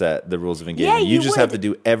grandmother to set the rules of engagement. Yeah, you just have to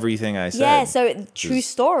do everything I said. Yeah, so true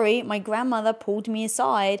story, my grandmother pulled me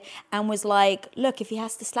aside and was like, look, if he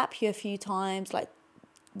has to slap you a few times, like,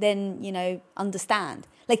 then, understand.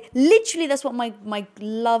 Like, literally, that's what my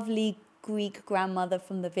lovely Greek grandmother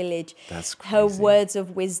from the village, that's crazy. Her words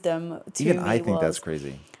of wisdom to Even me I think was, that's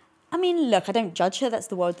crazy. I mean, look, I don't judge her. That's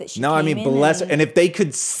the world that she No, I mean, bless her. And if they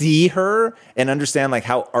could see her and understand like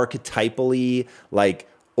how archetypally like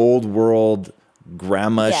old world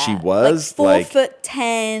grandma she was, like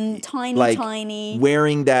 4'10", tiny,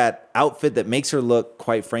 wearing that outfit that makes her look,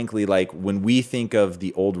 quite frankly, like when we think of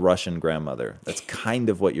the old Russian grandmother. That's kind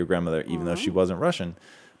of what your grandmother, even though she wasn't Russian,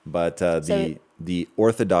 but the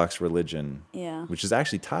Orthodox religion, which is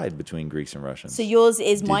actually tied between Greeks and Russians. So yours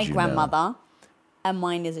is my grandmother. And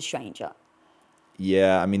mine is a stranger.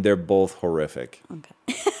 Yeah, I mean, they're both horrific.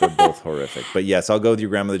 Okay. They're both horrific. But yes, I'll go with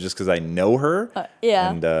your grandmother just because I know her.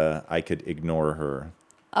 And I could ignore her.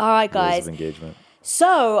 All right, guys. Rules of engagement.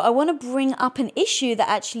 So I want to bring up an issue that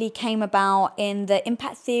actually came about in the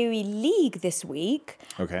Impact Theory League this week.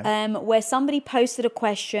 Okay. Where somebody posted a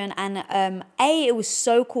question and it was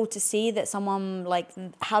so cool to see that someone, like,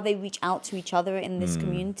 how they reach out to each other in this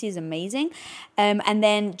community is amazing. And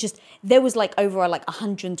then there was like over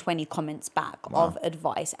 120 comments back of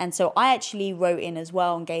advice. And so I actually wrote in as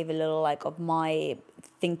well and gave a little of my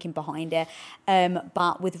thinking behind it,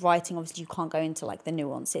 but with writing obviously you can't go into the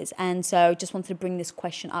nuances, and so just wanted to bring this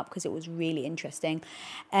question up because it was really interesting.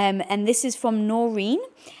 And this is from Noreen.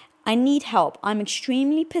 I need help. I'm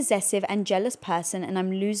extremely possessive and jealous person, and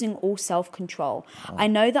I'm losing all self-control. I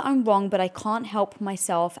know that I'm wrong, but I can't help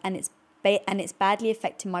myself, and it's badly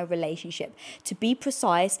affecting my relationship. To be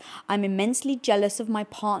precise, I'm immensely jealous of my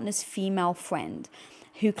partner's female friend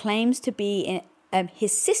who claims to be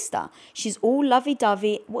his sister. She's all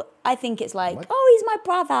lovey-dovey. Well, I think it's like, he's my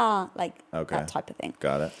brother. That type of thing.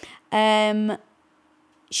 Got it.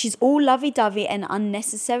 She's all lovey-dovey and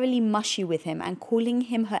unnecessarily mushy with him and calling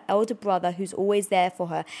him her elder brother who's always there for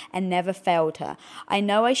her and never failed her. I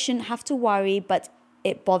know I shouldn't have to worry, but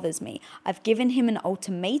it bothers me. I've given him an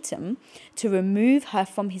ultimatum to remove her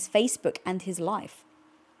from his Facebook and his life.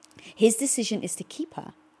 His decision is to keep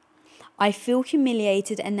her. I feel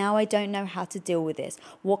humiliated and now I don't know how to deal with this.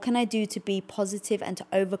 What can I do to be positive and to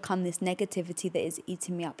overcome this negativity that is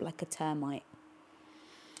eating me up like a termite?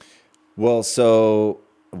 Well,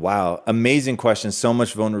 wow, amazing question. So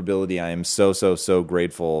much vulnerability. I am so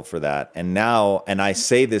grateful for that. And I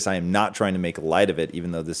say this, I am not trying to make light of it,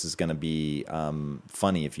 even though this is going to be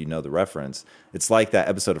funny if you know the reference. It's like that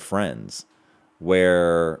episode of Friends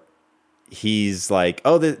where he's like,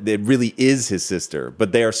 it really is his sister,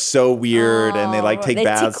 but they are so weird and they take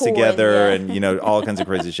baths together and all kinds of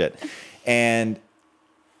crazy shit. And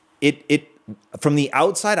it from the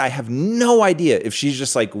outside, I have no idea if she's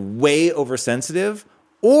just way oversensitive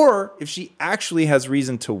or if she actually has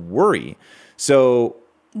reason to worry. So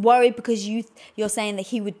worry because you're saying that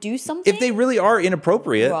he would do something? If they really are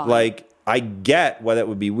inappropriate, right. I get why that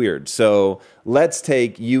would be weird. So let's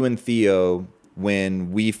take you and Theo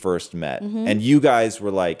when we first met, and you guys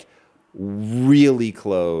were really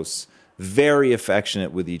close, very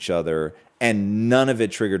affectionate with each other, and none of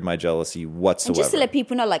it triggered my jealousy whatsoever. And just to let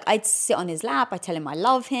people know, I'd sit on his lap, I tell him I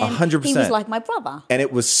love him. 100%. He was like my brother. And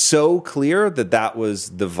it was so clear that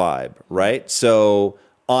was the vibe, right? So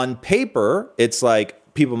on paper, it's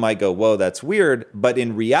people might go, whoa, that's weird. But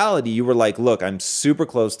in reality, you were look, I'm super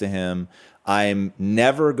close to him. I'm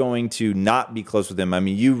never going to not be close with him. I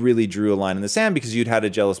mean, you really drew a line in the sand because you'd had a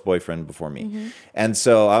jealous boyfriend before me. And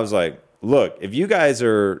so I was like, look, if you guys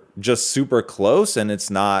are just super close and it's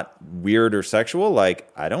not weird or sexual,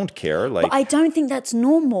 I don't care. But I don't think that's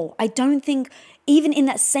normal. I don't think, even in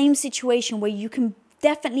that same situation where you can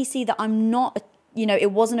definitely see that I'm not,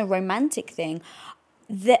 it wasn't a romantic thing,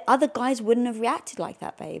 the other guys wouldn't have reacted like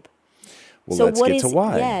that, babe. Well, so let's get to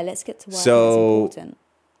why. Yeah, let's get to why. So, that's important.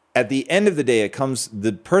 At the end of the day,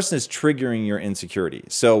 the person is triggering your insecurity.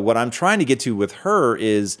 So what I'm trying to get to with her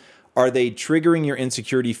is, are they triggering your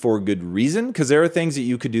insecurity for good reason? Because there are things that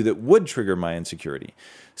you could do that would trigger my insecurity.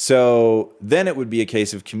 So then it would be a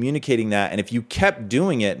case of communicating that. And if you kept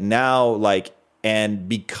doing it now, and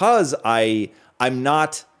because I'm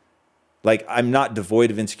not Like, I'm not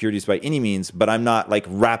devoid of insecurities by any means, but I'm not like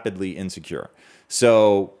rapidly insecure.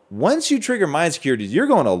 So once you trigger my insecurities, you're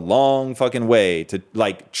going a long fucking way to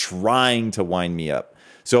like trying to wind me up.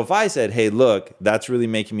 So if I said, hey, look, that's really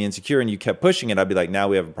making me insecure, and you kept pushing it, I'd be like, now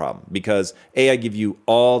we have a problem. Because A, I give you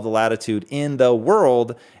all the latitude in the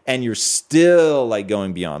world, and you're still like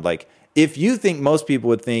going beyond. Like, if you think most people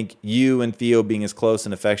would think you and Theo being as close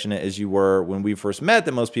and affectionate as you were when we first met,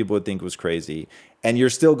 that most people would think was crazy, and you're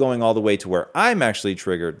still going all the way to where I'm actually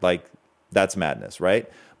triggered, like, that's madness, right?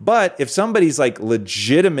 But if somebody's like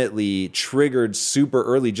legitimately triggered super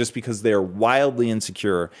early just because they're wildly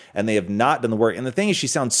insecure and they have not done the work, and the thing is, she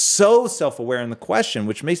sounds so self-aware in the question,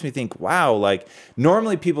 which makes me think, wow, like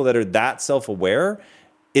normally people that are that self-aware,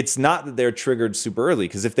 it's not that they're triggered super early,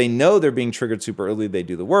 because if they know they're being triggered super early, they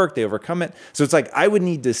do the work, they overcome it. So it's like I would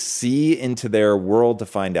need to see into their world to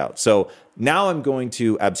find out. So now I'm going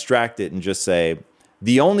to abstract it and just say,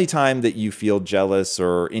 the only time that you feel jealous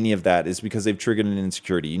or any of that is because they've triggered an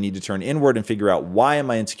insecurity. You need to turn inward and figure out, why am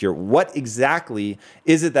I insecure? What exactly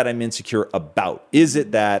is it that I'm insecure about? Is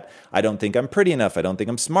it that I don't think I'm pretty enough? I don't think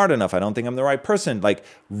I'm smart enough. I don't think I'm the right person. Like,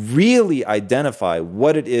 really identify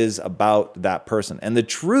what it is about that person. And the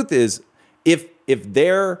truth is, if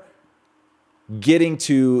they're getting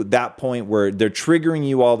to that point where they're triggering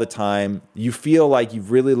you all the time, you feel like you've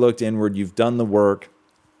really looked inward, you've done the work,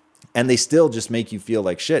 and they still just make you feel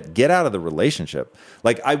like shit, get out of the relationship.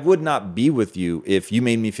 Like, I would not be with you if you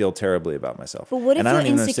made me feel terribly about myself. But what if your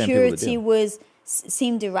insecurity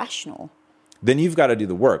seemed irrational? Then you've got to do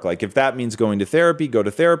the work. Like, if that means going to therapy, go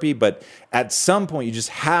to therapy. But at some point, you just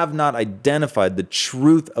have not identified the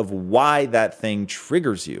truth of why that thing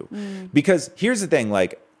triggers you. Because here's the thing,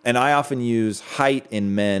 like, and I often use height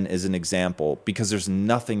in men as an example because there's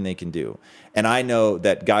nothing they can do. And I know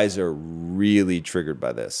that guys are really triggered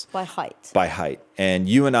by this. By height. By height. And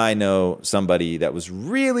you and I know somebody that was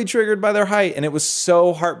really triggered by their height. And it was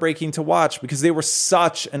so heartbreaking to watch because they were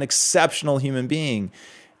such an exceptional human being.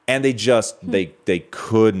 And they just, they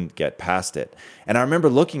couldn't get past it. And I remember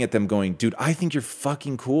looking at them going, dude, I think you're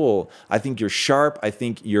fucking cool. I think you're sharp. I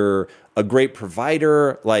think you're a great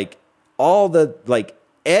provider. Like, all the, like,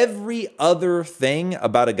 every other thing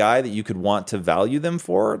about a guy that you could want to value them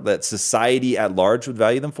for, that society at large would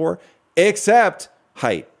value them for, except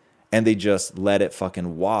height. And they just let it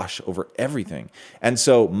fucking wash over everything. And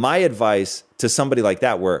so my advice to somebody like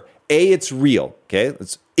that, where A, it's real, okay?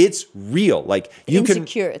 It's real. Like, you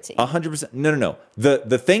insecurity. can 100%. No.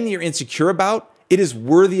 The thing that you're insecure about, it is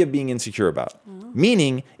worthy of being insecure about.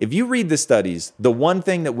 Meaning, if you read the studies, the one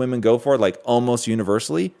thing that women go for, like almost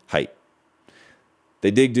universally, height. They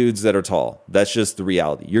dig dudes that are tall. That's just the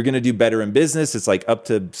reality. You're going to do better in business. It's like up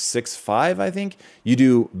to 6'5", I think. You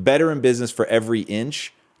do better in business for every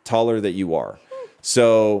inch taller that you are.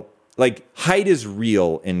 So, like, height is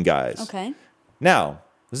real in guys. Okay. Now,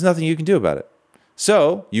 there's nothing you can do about it.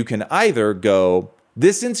 So, you can either go,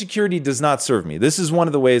 this insecurity does not serve me. This is one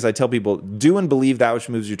of the ways I tell people, do and believe that which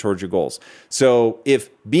moves you towards your goals. So, if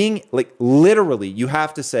being, like, literally, you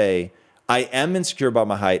have to say, I am insecure about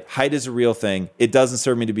my height. Height is a real thing. It doesn't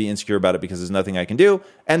serve me to be insecure about it because there's nothing I can do.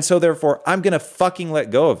 And so therefore, I'm going to fucking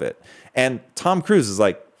let go of it. And Tom Cruise is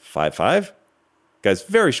like 5'5". Guy's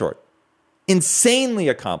very short. Insanely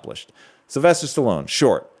accomplished. Sylvester Stallone,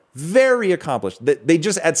 short. Very accomplished. They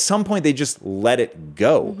just, at some point, they just let it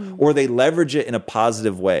go. Or they leverage it in a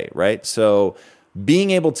positive way, right? So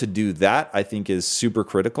being able to do that, I think, is super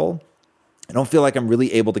critical. I don't feel like I'm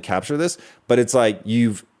really able to capture this, but it's like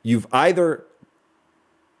you've either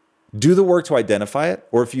do the work to identify it,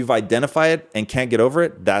 or if you've identified it and can't get over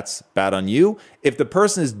it, that's bad on you. If the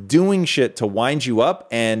person is doing shit to wind you up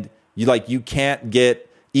and you can't get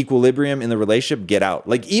equilibrium in the relationship, get out.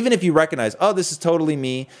 Like, even if you recognize, oh, this is totally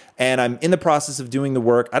me and I'm in the process of doing the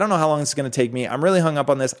work, I don't know how long it's going to take me, I'm really hung up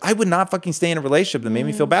on this, I would not fucking stay in a relationship that made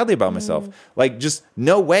me feel badly about myself. Like, just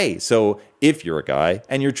no way. So if you're a guy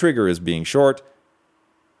and your trigger is being short,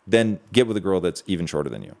 then get with a girl that's even shorter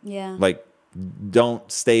than you. Yeah. Like, don't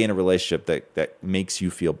stay in a relationship that makes you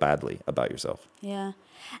feel badly about yourself. Yeah.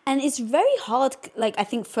 And it's very hard, like, I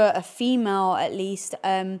think for a female at least,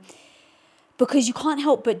 because you can't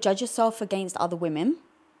help but judge yourself against other women.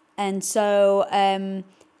 And so,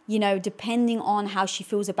 depending on how she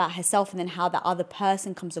feels about herself and then how that other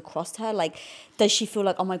person comes across to her, like, does she feel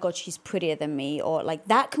like, oh my God, she's prettier than me? Or like,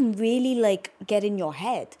 that can really like get in your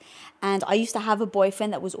head. And I used to have a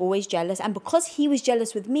boyfriend that was always jealous. And because he was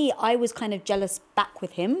jealous with me, I was kind of jealous back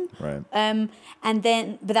with him. Right.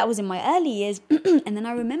 But that was in my early years. And then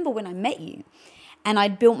I remember when I met you and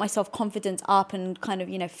I'd built my self-confidence up and kind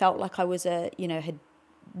of, felt like I was had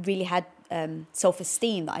really had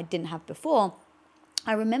self-esteem that I didn't have before,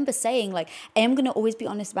 I remember saying, like, I am going to always be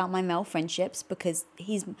honest about my male friendships because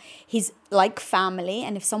he's like family.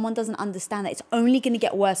 And if someone doesn't understand that, it's only going to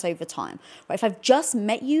get worse over time. Right? If I've just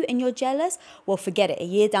met you and you're jealous, well, forget it. A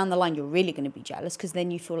year down the line, you're really going to be jealous because then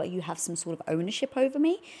you feel like you have some sort of ownership over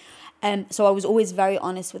me. So I was always very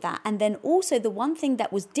honest with that. And then also the one thing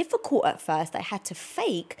that was difficult at first, I had to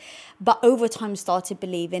fake, but over time started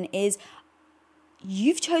believing is,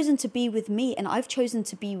 you've chosen to be with me and I've chosen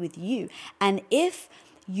to be with you. And if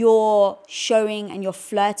you're showing and you're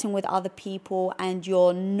flirting with other people and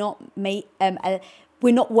you're not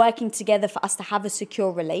we're not working together for us to have a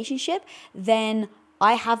secure relationship, then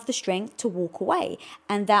I have the strength to walk away,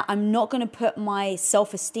 and that I'm not going to put my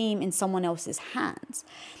self-esteem in someone else's hands.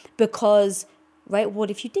 Because, right,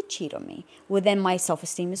 what if you did cheat on me? Well, then my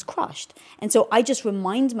self-esteem is crushed. And so I just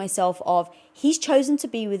remind myself of, he's chosen to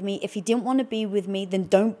be with me. If he didn't want to be with me, then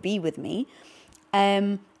don't be with me.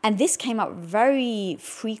 And this came up very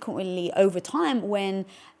frequently over time when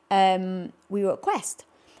we were at Quest.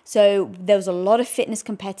 So there was a lot of fitness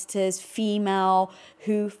competitors, female,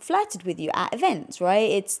 who flirted with you at events,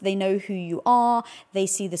 right? They know who you are, they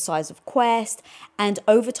see the size of Quest. And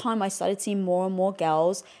over time, I started seeing more and more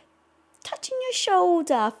girls touching your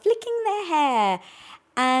shoulder, flicking their hair.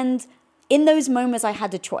 And in those moments, I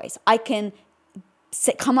had a choice. I can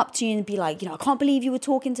come up to you and be like, I can't believe you were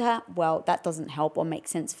talking to her. Well, that doesn't help or make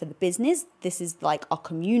sense for the business. This is like our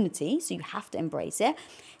community, so you have to embrace it.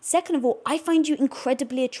 Second of all, I find you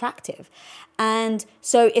incredibly attractive. And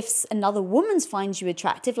so if another woman finds you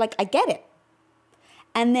attractive, like, I get it.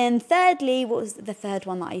 And then thirdly, what was the third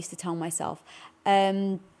one that I used to tell myself?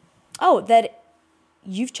 That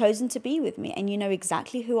you've chosen to be with me and you know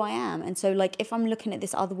exactly who I am. And so, like, if I'm looking at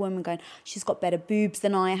this other woman going, she's got better boobs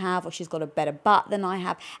than I have, or she's got a better butt than I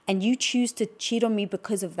have, and you choose to cheat on me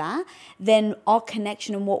because of that, then our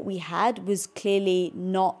connection and what we had was clearly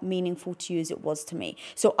not meaningful to you as it was to me.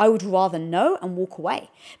 So I would rather know and walk away.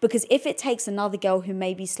 Because if it takes another girl who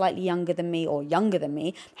may be slightly younger than me or younger than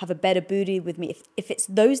me, have a better booty with me, if it's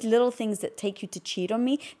those little things that take you to cheat on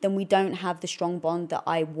me, then we don't have the strong bond that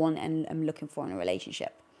I want and am looking for in a relationship.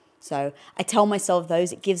 So I tell myself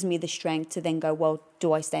those, it gives me the strength to then go, well,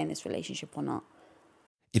 do I stay in this relationship or not?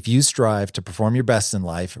 If you strive to perform your best in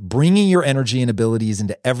life, bringing your energy and abilities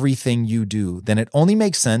into everything you do, then it only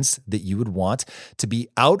makes sense that you would want to be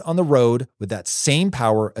out on the road with that same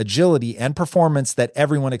power, agility, and performance that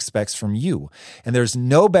everyone expects from you. And there's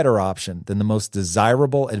no better option than the most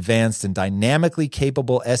desirable, advanced, and dynamically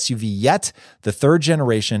capable SUV yet, the third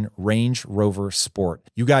generation Range Rover Sport.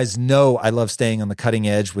 You guys know I love staying on the cutting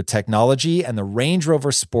edge with technology, and the Range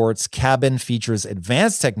Rover Sport's cabin features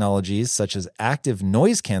advanced technologies such as active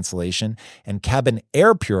noise cancellation and cabin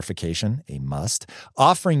air purification, a must,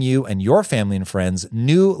 offering you and your family and friends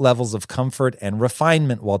new levels of comfort and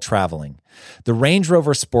refinement while traveling. The Range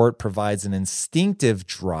Rover Sport provides an instinctive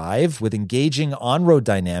drive with engaging on-road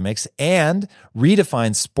dynamics and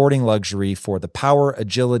redefines sporting luxury for the power,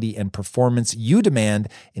 agility, and performance you demand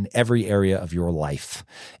in every area of your life.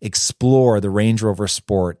 Explore the Range Rover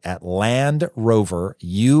Sport at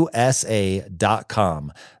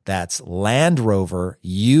LandRoverUSA.com. That's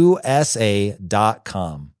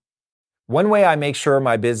LandRoverUSA.com. One way I make sure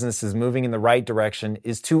my business is moving in the right direction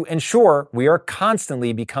is to ensure we are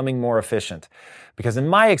constantly becoming more efficient. Because in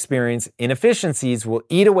my experience, inefficiencies will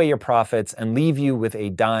eat away your profits and leave you with a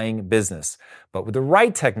dying business. But with the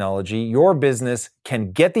right technology, your business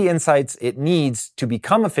can get the insights it needs to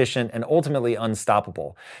become efficient and ultimately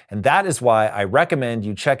unstoppable. And that is why I recommend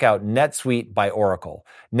you check out NetSuite by Oracle.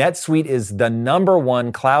 NetSuite is the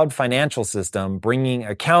 #1 cloud financial system, bringing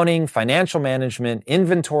accounting, financial management,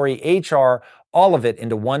 inventory, HR, all of it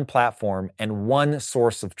into one platform and one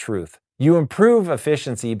source of truth. You improve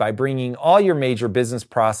efficiency by bringing all your major business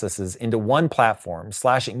processes into one platform,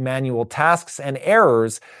 slashing manual tasks and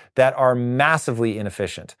errors that are massively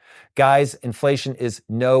inefficient. Guys, inflation is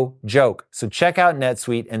no joke. So check out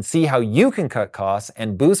NetSuite and see how you can cut costs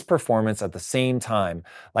and boost performance at the same time,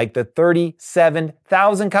 like the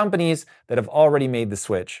 37,000 companies that have already made the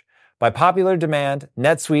switch. By popular demand,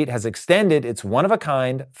 NetSuite has extended its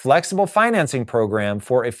one-of-a-kind, flexible financing program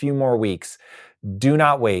for a few more weeks. Do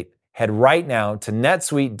not wait. Head right now to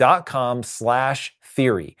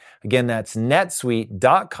netsuite.com/theory. Again, that's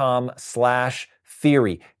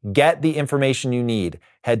netsuite.com/theory. Get the information you need.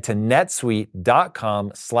 Head to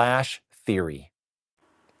netsuite.com/theory.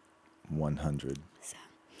 100.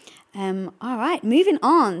 All right, moving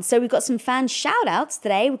on. So we've got some fan shout outs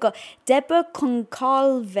today. We've got Deborah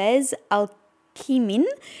Concalves Kimin,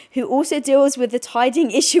 who also deals with the tidying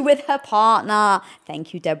issue with her partner.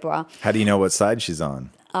 Thank you, Deborah. How do you know what side she's on?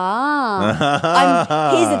 Here's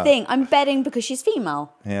the thing. I'm betting because she's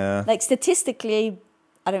female. Yeah. Like statistically,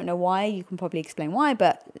 I don't know why. You can probably explain why,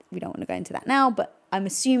 but we don't want to go into that now. But I'm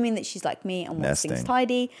assuming that she's like me and wants things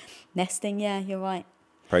tidy. Nesting, yeah, you're right.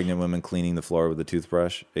 Pregnant women cleaning the floor with a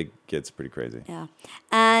toothbrush. It gets pretty crazy. Yeah.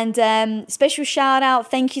 And special shout out.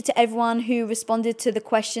 Thank you to everyone who responded to the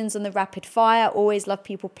questions on the rapid fire. Always love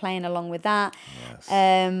people playing along with that.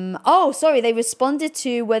 Yes. They responded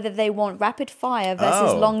to whether they want rapid fire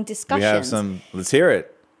versus long discussions. We have some. Let's hear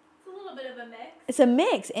it. It's a little bit of a mix. It's a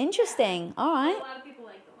mix. Interesting. All right. A lot of people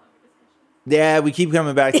like the longer discussions. Yeah, we keep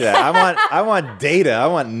coming back to that. I want data. I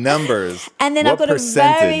want numbers. And then I've got a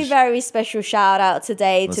very, very special shout out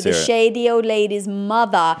today to the shady old lady's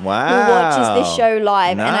mother who watches this show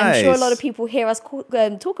live. Nice. And I'm sure a lot of people hear us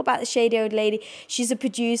talk about the shady old lady. She's a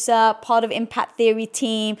producer, part of Impact Theory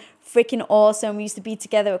team. Freaking awesome. We used to be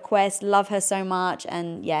together at Quest. Love her so much.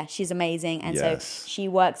 And yeah, she's amazing. And so she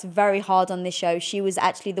works very hard on this show. She was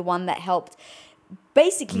actually the one that helped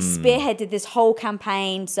basically spearheaded this whole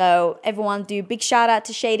campaign. So everyone do big shout out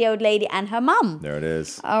to shady old lady and her mum. There it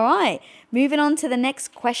is. All right. Moving on to the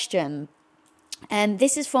next question. And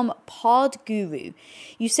this is from Pod Guru.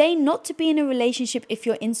 You say not to be in a relationship if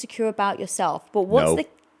you're insecure about yourself. But what's the...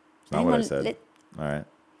 That's not what I said. All right.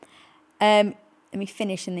 Let me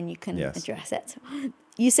finish and then you can address it.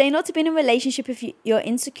 You say not to be in a relationship if you're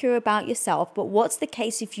insecure about yourself, but what's the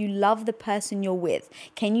case if you love the person you're with?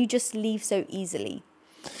 Can you just leave so easily?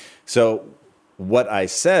 So what I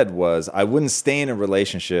said was I wouldn't stay in a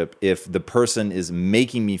relationship if the person is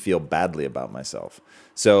making me feel badly about myself.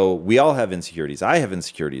 So we all have insecurities. I have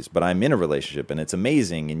insecurities, but I'm in a relationship and it's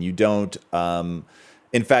amazing. And you don't...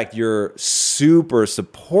 in fact, you're super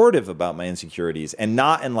supportive about my insecurities and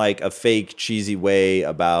not in like a fake, cheesy way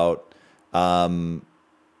about,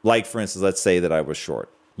 like, for instance, let's say that I was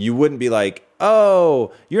short. You wouldn't be like,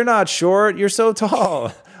 oh, you're not short, you're so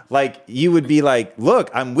tall. Like, you would be like, look,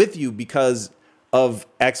 I'm with you because of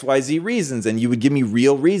XYZ reasons. And you would give me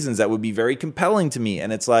real reasons that would be very compelling to me.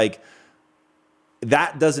 And it's like,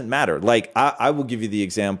 that doesn't matter. Like, I will give you the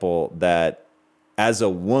example that as a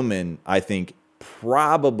woman, I think,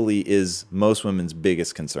 probably is most women's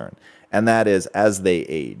biggest concern. And that is as they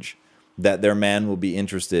age, that their man will be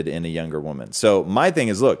interested in a younger woman. So my thing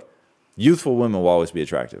is, look, youthful women will always be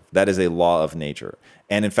attractive. That is a law of nature.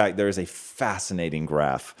 And in fact, there is a fascinating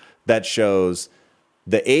graph that shows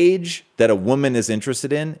the age that a woman is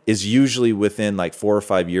interested in is usually within like 4 or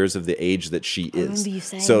 5 years of the age that she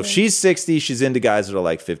is. So if she's 60, she's into guys that are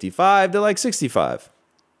like 55 to like 65.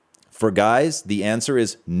 For guys, the answer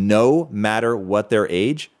is no matter what their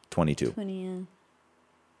age, 22. 20,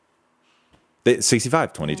 yeah.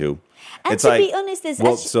 65, 22. Yeah. And it's to be honest, there's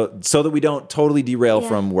so that we don't totally derail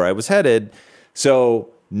from where I was headed. So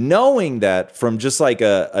knowing that from just like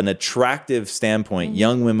an attractive standpoint,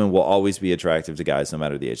 young women will always be attractive to guys no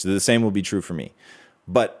matter the age. So the same will be true for me.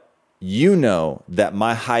 But you know that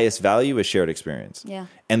my highest value is shared experience. Yeah.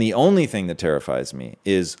 And the only thing that terrifies me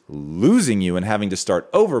is losing you and having to start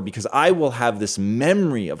over because I will have this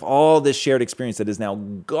memory of all this shared experience that is now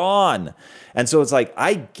gone. And so it's like,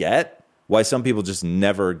 I get why some people just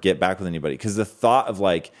never get back with anybody because the thought of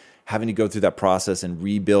like having to go through that process and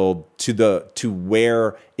rebuild to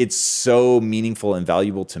where it's so meaningful and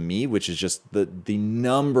valuable to me, which is just the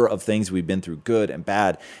number of things we've been through, good and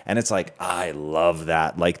bad. And it's like, I love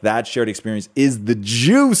that. Like that shared experience is the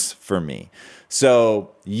juice for me.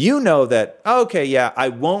 So you know that, okay, yeah, I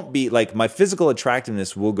won't be like my physical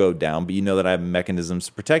attractiveness will go down, but you know that I have mechanisms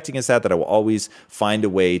to protect against that I will always find a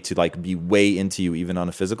way to like be way into you even on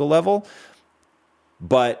a physical level.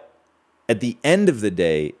 But at the end of the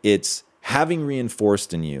day, it's having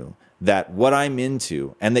reinforced in you that what I'm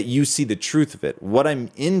into and that you see the truth of it. What I'm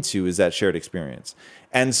into is that shared experience.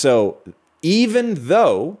 And so even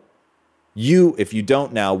though you, if you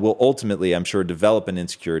don't now, will ultimately, I'm sure, develop an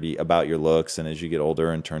insecurity about your looks and as you get older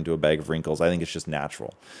and turn to a bag of wrinkles, I think it's just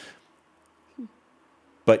natural.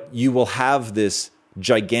 But you will have this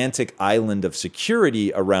gigantic island of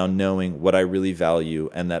security around knowing what I really value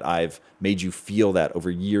and that I've made you feel that over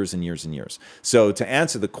years and years and years. So to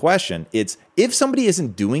answer the question, it's if somebody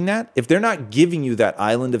isn't doing that, if they're not giving you that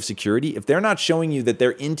island of security, if they're not showing you that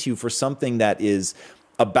they're into you for something that is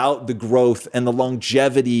about the growth and the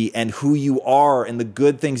longevity and who you are and the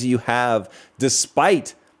good things you have,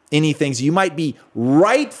 despite any things you might be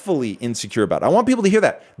rightfully insecure about. I want people to hear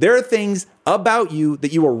that. There are things about you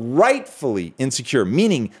that you are rightfully insecure,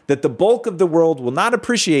 meaning that the bulk of the world will not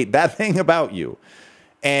appreciate that thing about you.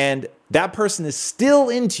 And that person is still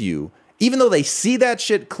into you. Even though they see that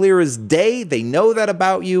shit clear as day, they know that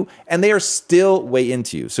about you, and they are still way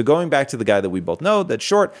into you. So going back to the guy that we both know that's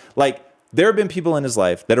short, like there have been people in his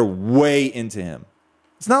life that are way into him.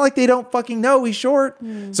 It's not like they don't fucking know he's short.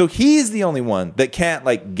 So he's the only one that can't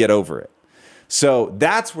like get over it. So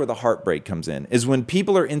that's where the heartbreak comes in, is when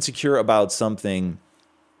people are insecure about something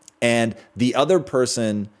and the other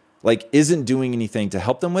person like isn't doing anything to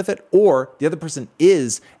help them with it, or the other person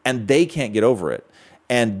is and they can't get over it.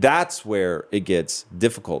 And that's where it gets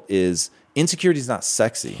difficult, is insecurity is not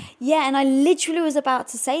sexy. Yeah, and I literally was about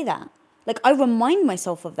to say that. Like, I remind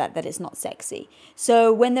myself of that it's not sexy.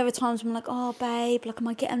 So when there are times when I'm like, oh, babe, like, I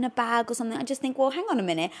might get him a bag or something, I just think, well, hang on a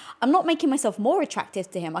minute. I'm not making myself more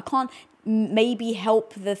attractive to him. I can't maybe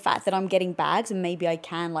help the fact that I'm getting bags, and maybe I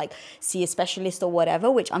can, like, see a specialist or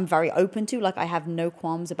whatever, which I'm very open to. Like, I have no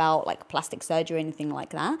qualms about, like, plastic surgery or anything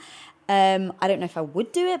like that. I don't know if I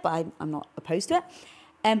would do it, but I'm not opposed to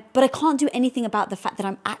it. But I can't do anything about the fact that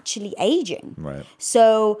I'm actually aging. Right.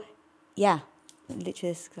 So, yeah.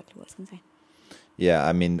 Literally, that's exactly what I was going to say. Yeah,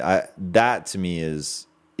 I mean, that to me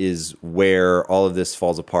is where all of this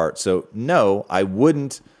falls apart. So no, I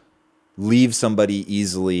wouldn't leave somebody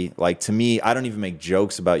easily. Like, to me, I don't even make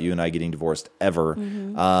jokes about you and I getting divorced ever,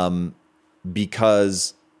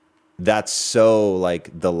 because that's so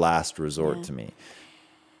like the last resort to me.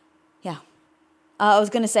 Yeah. I was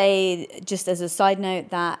going to say, just as a side note,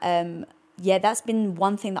 that yeah, that's been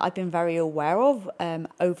one thing that I've been very aware of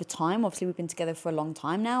over time. Obviously, we've been together for a long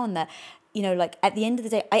time now, and that, you know, like at the end of the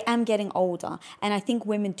day, I am getting older, and I think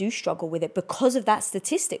women do struggle with it because of that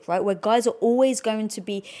statistic, right? Where guys are always going to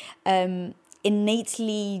be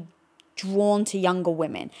innately drawn to younger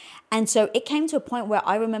women. And so it came to a point where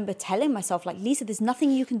I remember telling myself, like, Lisa, there's nothing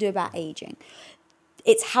you can do about aging.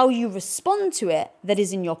 It's how you respond to it that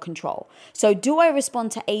is in your control. So do I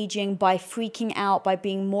respond to aging by freaking out, by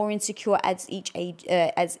being more insecure as each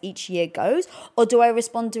year goes? Or do I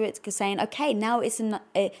respond to it saying, okay, now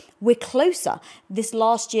we're closer. This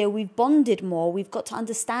last year we've bonded more. We've got to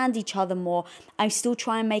understand each other more. I still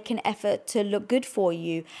try and make an effort to look good for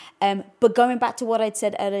you. But going back to what I'd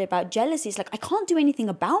said earlier about jealousy, it's like, I can't do anything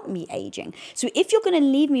about me aging. So if you're going to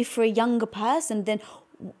leave me for a younger person, then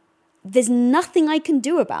there's nothing I can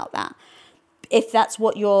do about that. If that's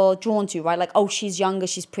what you're drawn to, right? Like, oh, she's younger,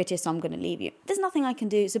 she's prettier, so I'm going to leave you. There's nothing I can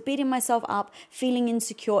do. So beating myself up, feeling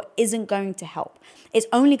insecure isn't going to help. It's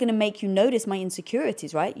only going to make you notice my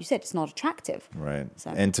insecurities, right? You said it's not attractive. Right.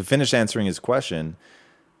 So. And to finish answering his question,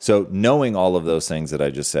 so knowing all of those things that I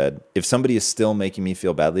just said, if somebody is still making me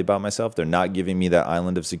feel badly about myself, they're not giving me that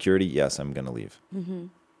island of security, yes, I'm going to leave. Mm-hmm.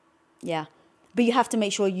 Yeah. But you have to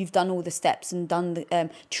make sure you've done all the steps and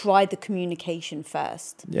tried the communication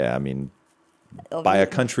first. Yeah, I mean, by a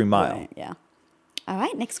country mile. Right, yeah. All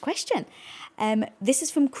right, next question. This is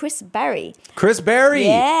from Chris Berry. Chris Berry!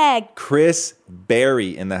 Yeah. Chris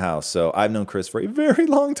Berry in the house. So I've known Chris for a very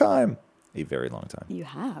long time. A very long time. You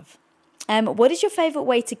have. What is your favorite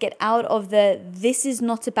way to get out of the this is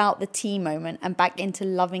not about the tea moment and back into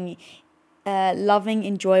loving,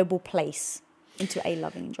 enjoyable place? Into a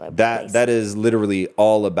loving, enjoyable place. That is literally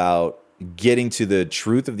all about getting to the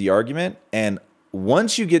truth of the argument. And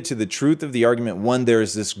once you get to the truth of the argument,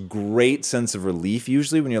 there's this great sense of relief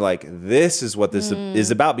usually when you're like, this is what this is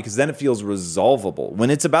about, because then it feels resolvable. When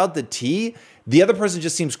it's about the tea, the other person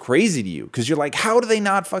just seems crazy to you because you're like, how do they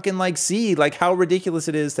not fucking like see like how ridiculous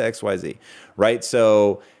it is to XYZ, right?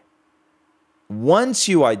 So once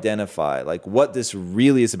you identify like what this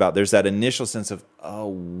really is about, there's that initial sense of, oh,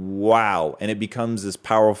 wow. And it becomes this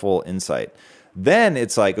powerful insight. Then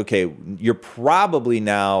it's like, okay, you're probably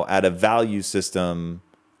now at a value system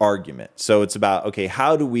argument. So it's about, okay,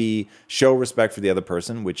 how do we show respect for the other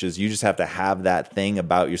person, which is you just have to have that thing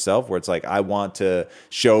about yourself where it's like, I want to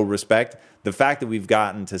show respect. The fact that we've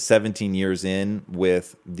gotten to 17 years in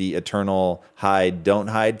with the eternal hide, don't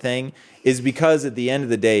hide thing is because at the end of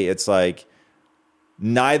the day, it's like,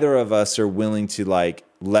 neither of us are willing to like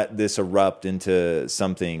let this erupt into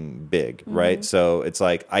something big, right? So it's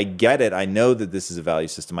like, I get it. I know that this is a value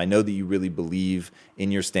system. I know that you really believe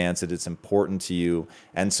in your stance, that it's important to you.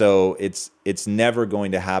 And so it's never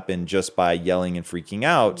going to happen just by yelling and freaking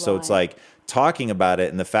out. Right. So it's like talking about it,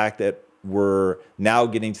 and the fact that we're now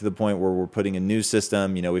getting to the point where we're putting a new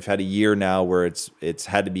system. You know, we've had a year now where it's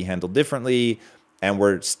had to be handled differently. And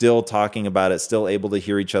we're still talking about it, still able to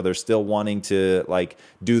hear each other, still wanting to like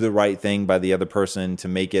do the right thing by the other person to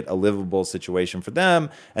make it a livable situation for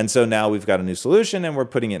them. And so now we've got a new solution and we're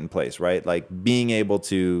putting it in place, right? Like being able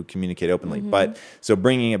to communicate openly. But so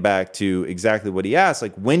bringing it back to exactly what he asked,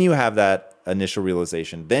 like when you have that initial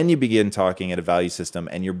realization. Then you begin talking at a value system,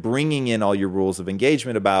 and you're bringing in all your rules of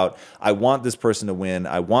engagement about, I want this person to win.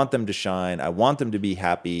 I want them to shine. I want them to be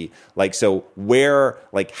happy. Like, so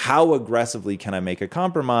how aggressively can I make a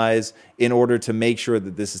compromise in order to make sure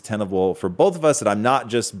that this is tenable for both of us, that I'm not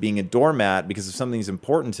just being a doormat, because if something's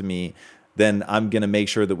important to me, then I'm going to make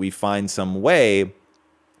sure that we find some way.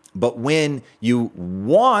 But when you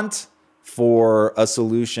want for a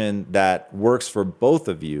solution that works for both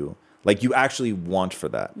of you, like you actually want for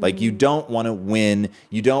that. Like you don't want to win.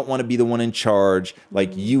 You don't want to be the one in charge.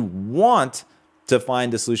 Like you want to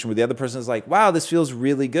find a solution where the other person is like, wow, this feels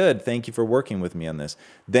really good. Thank you for working with me on this.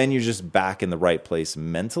 Then you're just back in the right place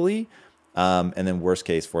mentally. And then worst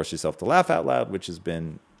case, force yourself to laugh out loud, which has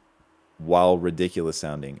been, while ridiculous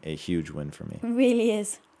sounding, a huge win for me. It really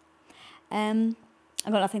is. I've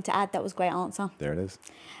got nothing to add. That was a great answer. There it is.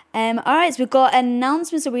 All right, so we've got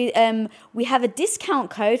announcements. So we have a discount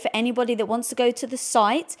code for anybody that wants to go to the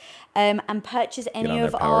site and purchase any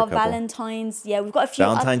of our Valentine's. Yeah, we've got a few.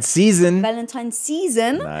 Valentine's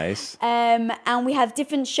season. Nice. And we have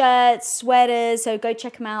different shirts, sweaters. So go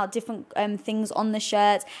check them out. Different things on the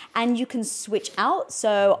shirts, and you can switch out.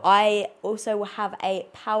 So I also will have a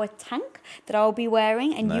power tank that I'll be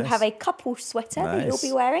wearing, and you have a couple sweater that you'll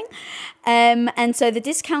be wearing. And so the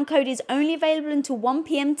discount code is only available until 1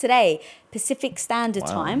 p.m. today, Pacific Standard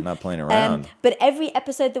Time. I'm not playing around. But every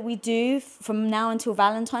episode that we do from now until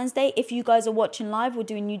Valentine's Day, if you guys are watching live, we'll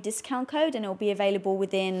do a new discount code, and it'll be available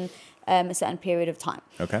within a certain period of time.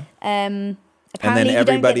 Okay. And then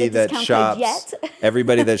everybody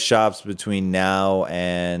that shops between now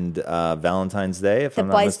and Valentine's Day, if I'm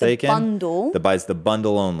not mistaken, that buys the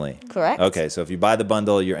bundle only. Correct. Okay, so if you buy the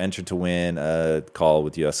bundle, you're entered to win a call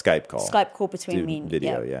with you, a Skype call. Skype call between me and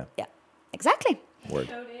video. Yeah. Exactly. Word.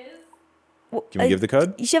 Code is? Can we give the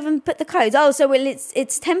code? You haven't put the code. Oh, so it's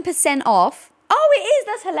 10% off. Oh, it is.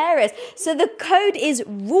 That's hilarious. So the code is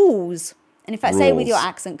RULES. And in fact, say it with your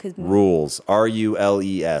accent. Cause RULES.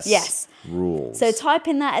 RULES. Yes. RULES. So type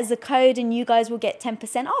in that as the code, and you guys will get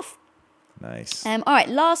 10% off. Nice. All right,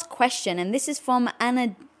 last question. And this is from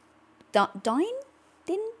Anna Not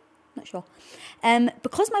sure.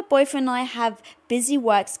 Because my boyfriend and I have busy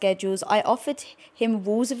work schedules, I offered him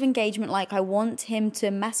rules of engagement, like I want him to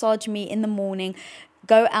massage me in the morning,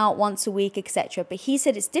 go out once a week, etc. But he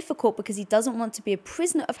said it's difficult because he doesn't want to be a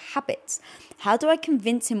prisoner of habits. How do I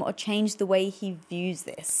convince him or change the way he views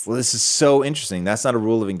this? Well, this is so interesting. That's not a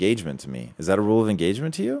rule of engagement to me. Is that a rule of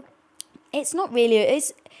engagement to you? It's not really.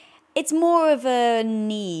 It's more of a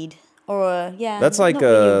need. That's like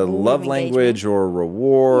a love language or a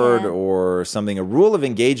reward or something. A rule of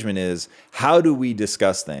engagement is, how do we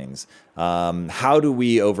discuss things? How do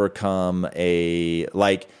we overcome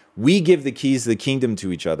we give the keys to the kingdom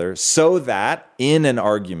to each other so that in an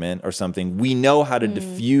argument or something, we know how to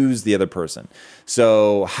diffuse the other person.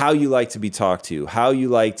 So how you like to be talked to, how you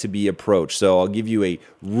like to be approached. So I'll give you a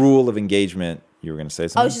rule of engagement. You were going to say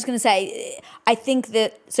something? I was just going to say, I think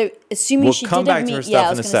that, so assuming she didn't meet... We'll come back to her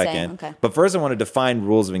stuff in a second. Okay. But first I want to define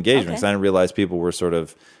rules of engagement, because I didn't realize people were sort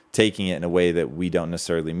of taking it in a way that we don't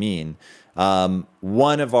necessarily mean.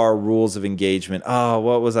 One of our rules of engagement,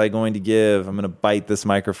 what was I going to give? I'm going to bite this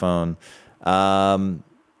microphone. God,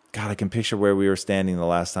 I can picture where we were standing the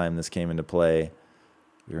last time this came into play.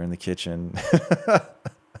 We were in the kitchen.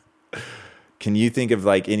 Can you think of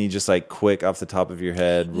any just quick off the top of your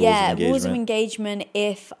head rules of engagement? Rules of engagement.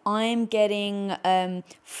 If I'm getting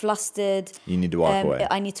flustered, you need to walk away.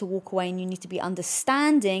 I need to walk away, and you need to be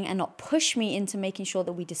understanding and not push me into making sure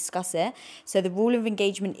that we discuss it. So the rule of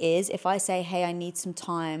engagement is, if I say, hey, I need some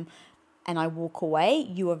time, and I walk away,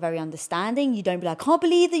 you are very understanding. You don't be like, I can't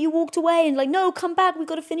believe that you walked away, and no, come back, we've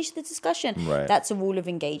got to finish the discussion. Right. That's a rule of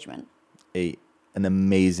engagement. An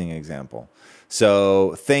amazing example.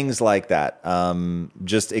 So things like that,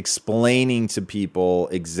 just explaining to people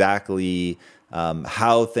exactly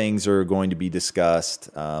how things are going to be discussed,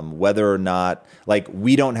 whether or not,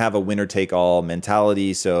 we don't have a winner-take-all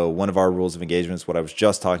mentality. So one of our rules of engagement is what I was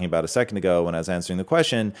just talking about a second ago when I was answering the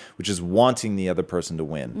question, which is wanting the other person to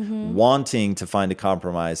win, wanting to find a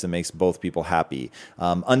compromise that makes both people happy,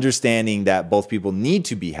 understanding that both people need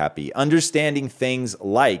to be happy, understanding things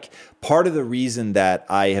like, part of the reason that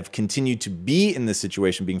I have continued to be in this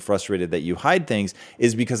situation, being frustrated that you hide things,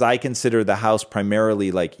 is because I consider the house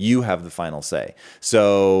primarily you have the final say.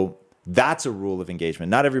 So that's a rule of engagement.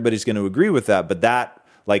 Not everybody's going to agree with that, but that,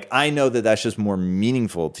 I know that that's just more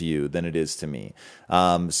meaningful to you than it is to me.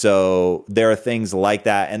 So there are things like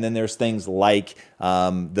that. And then there's things like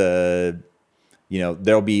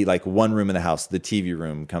there'll be like one room in the house, the TV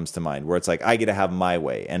room comes to mind, where it's like, I get to have my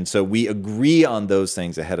way. And so we agree on those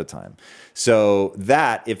things ahead of time. So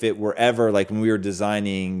that if it were ever like when we were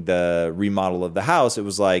designing the remodel of the house, it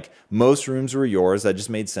was like most rooms were yours. That just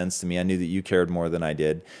made sense to me. I knew that you cared more than I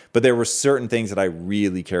did. But there were certain things that I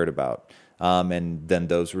really cared about. And then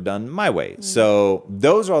those were done my way. So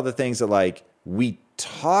those are all the things that like we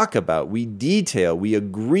talk about, we detail, we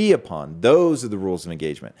agree upon. Those are the rules of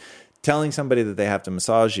engagement. Telling somebody that they have to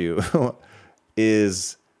massage you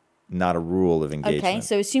is not a rule of engagement. Okay,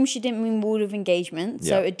 so assume she didn't mean rule of engagement.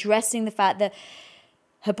 So Yeah. addressing the fact that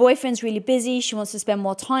her boyfriend's really busy, she wants to spend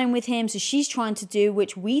more time with him, so she's trying to do,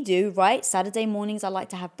 which we do, right? Saturday mornings, I like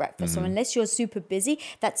to have breakfast. So unless you're super busy,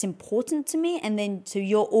 that's important to me. And then, so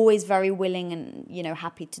you're always very willing and,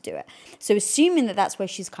 happy to do it. So assuming that that's where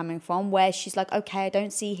she's coming from, where she's like, okay, I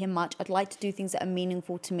don't see him much. I'd like to do things that are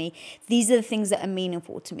meaningful to me. These are the things that are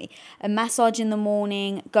meaningful to me. A massage in the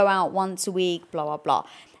morning, go out once a week, blah, blah, blah.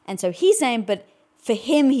 And so he's saying, but for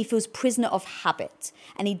him, he feels prisoner of habit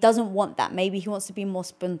and he doesn't want that. Maybe he wants to be more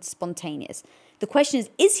spontaneous. The question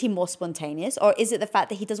is he more spontaneous, or is it the fact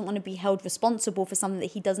that he doesn't want to be held responsible for something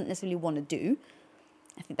that he doesn't necessarily want to do?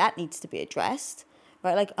 I think that needs to be addressed,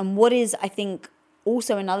 right? Like, and what is, I think,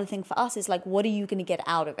 also another thing for us is like, what are you going to get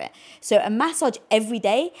out of it? So a massage every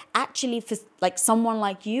day, actually, for like someone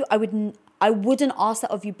like you, I wouldn't ask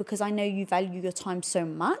that of you because I know you value your time so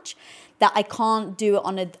much that I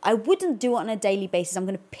wouldn't do it on a daily basis. I'm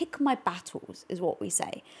going to pick my battles, is what we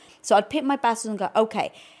say. So I'd pick my battles and go,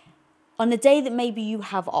 okay, on a day that maybe you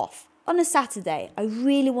have off, on a Saturday, I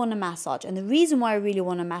really want a massage. And the reason why I really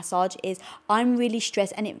want a massage is I'm really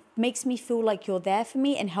stressed and it makes me feel like you're there for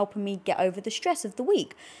me and helping me get over the stress of the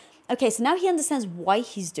week. Okay, so now he understands why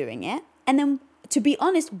he's doing it. And then, to be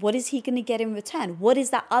honest, what is he going to get in return? What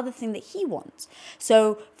is that other thing that he wants?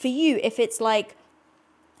 So for you, if it's like,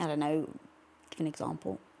 I don't know, give an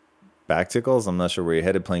example. Back tickles? I'm not sure where you're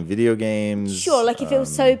headed, playing video games. Sure, like if it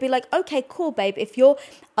was so, it'd be like, okay, cool, babe.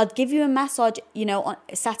 I'd give you a massage, on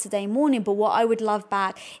Saturday morning, but what I would love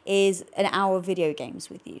back is an hour of video games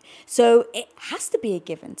with you. So it has to be a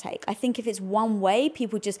give and take. I think if it's one way,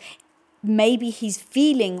 people just, maybe he's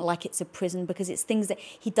feeling like it's a prison because it's things that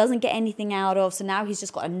he doesn't get anything out of. So now he's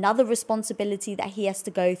just got another responsibility that he has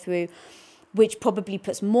to go through, which probably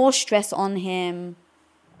puts more stress on him.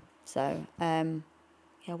 So,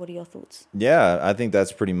 what are your thoughts? Yeah, I think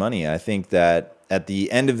that's pretty money. I think that at the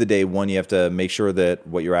end of the day, one, you have to make sure that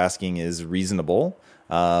what you're asking is reasonable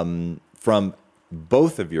from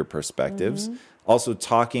both of your perspectives. Mm-hmm. Also,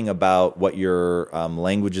 talking about what your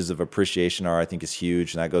languages of appreciation are, I think, is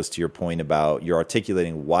huge. And that goes to your point about you're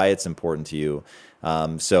articulating why it's important to you.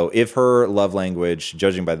 So if her love language,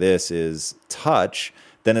 judging by this, is touch,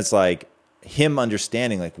 then it's like him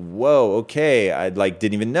understanding like, whoa, okay, I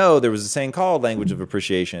didn't even know there was a saying called language of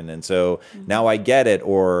appreciation. And so now I get it.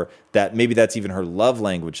 Or that maybe that's even her love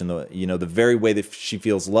language. And the very way that she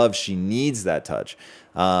feels love, she needs that touch.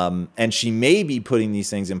 And she may be putting these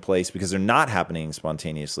things in place because they're not happening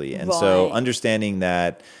spontaneously. And so understanding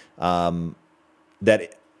that, I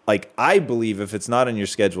believe if it's not on your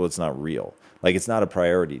schedule, it's not real. Like it's not a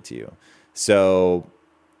priority to you. So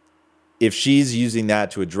if she's using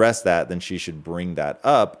that to address that, then she should bring that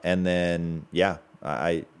up. And then,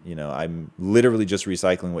 I'm literally just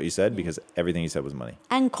recycling what you said because everything you said was money.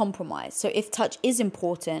 And compromise. So if touch is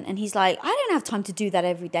important and he's like, I don't have time to do that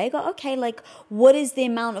every day. I go, okay, like what is the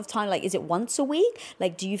amount of time? Like, is it once a week?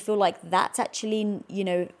 Like, do you feel like that's actually,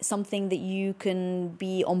 something that you can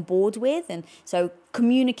be on board with? And so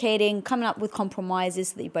communicating, coming up with compromises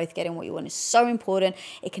so that you're both getting what you want is so important.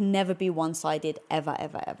 It can never be one-sided, ever,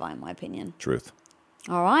 ever, ever, in my opinion. Truth.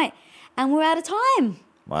 All right. And we're out of time.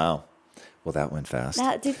 Wow. Well, that went fast.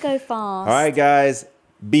 That did go fast. All right, guys.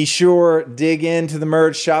 Be sure, dig into the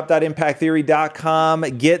merch, shop.impacttheory.com.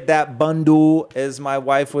 Get that bundle, as my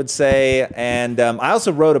wife would say. And I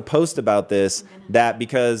also wrote a post about this, that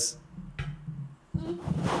because...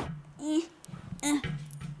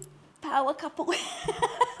 Power couple.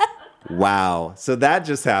 Wow. So that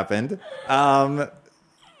just happened.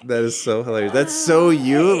 That is so hilarious. That's so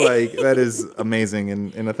you. Like, that is amazing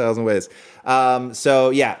in 1,000 ways.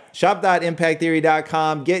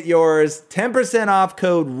 Shop.impacttheory.com. Get yours. 10% off,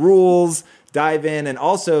 code RULES. Dive in and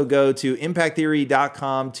also go to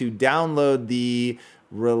impacttheory.com to download the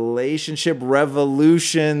Relationship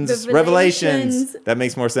Revelations. That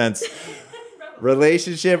makes more sense.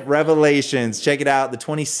 Relationship Revelations. Check it out. The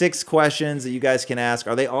 26 questions that you guys can ask.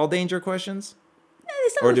 Are they all danger questions?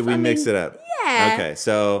 Or did we mix it up? Yeah. Okay,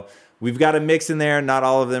 so We've got a mix in there. Not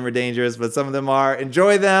all of them are dangerous, but some of them are.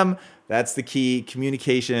 Enjoy them. That's the key.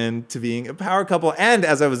 Communication to being a power couple. And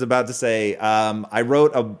as I was about to say, I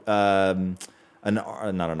wrote not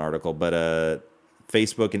an article, but a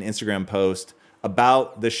Facebook and Instagram post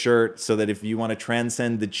about the shirt, so that if you want to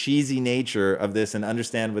transcend the cheesy nature of this and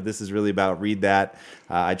understand what this is really about, read that.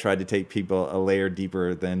 I tried to take people a layer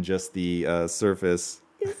deeper than just the surface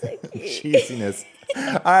cheesiness.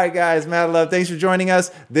 All right, guys, mad love. Thanks for joining us.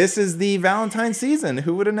 This is the Valentine's season.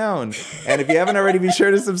 Who would have known? And if you haven't already, be sure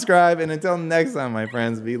to subscribe. And until next time, my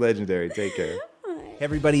friends, be legendary. Take care.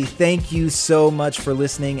 Everybody, thank you so much for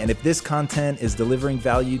listening. And if this content is delivering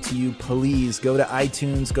value to you, please go to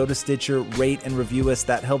iTunes, go to Stitcher, rate and review us.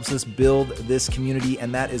 That helps us build this community.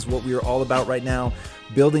 And that is what we are all about right now.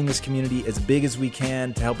 Building this community as big as we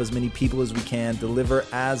can to help as many people as we can, deliver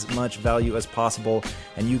as much value as possible.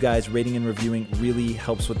 And you guys rating and reviewing really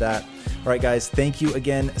helps with that. All right, guys, thank you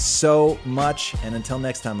again so much. And until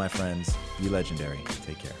next time, my friends, be legendary.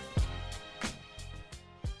 Take care.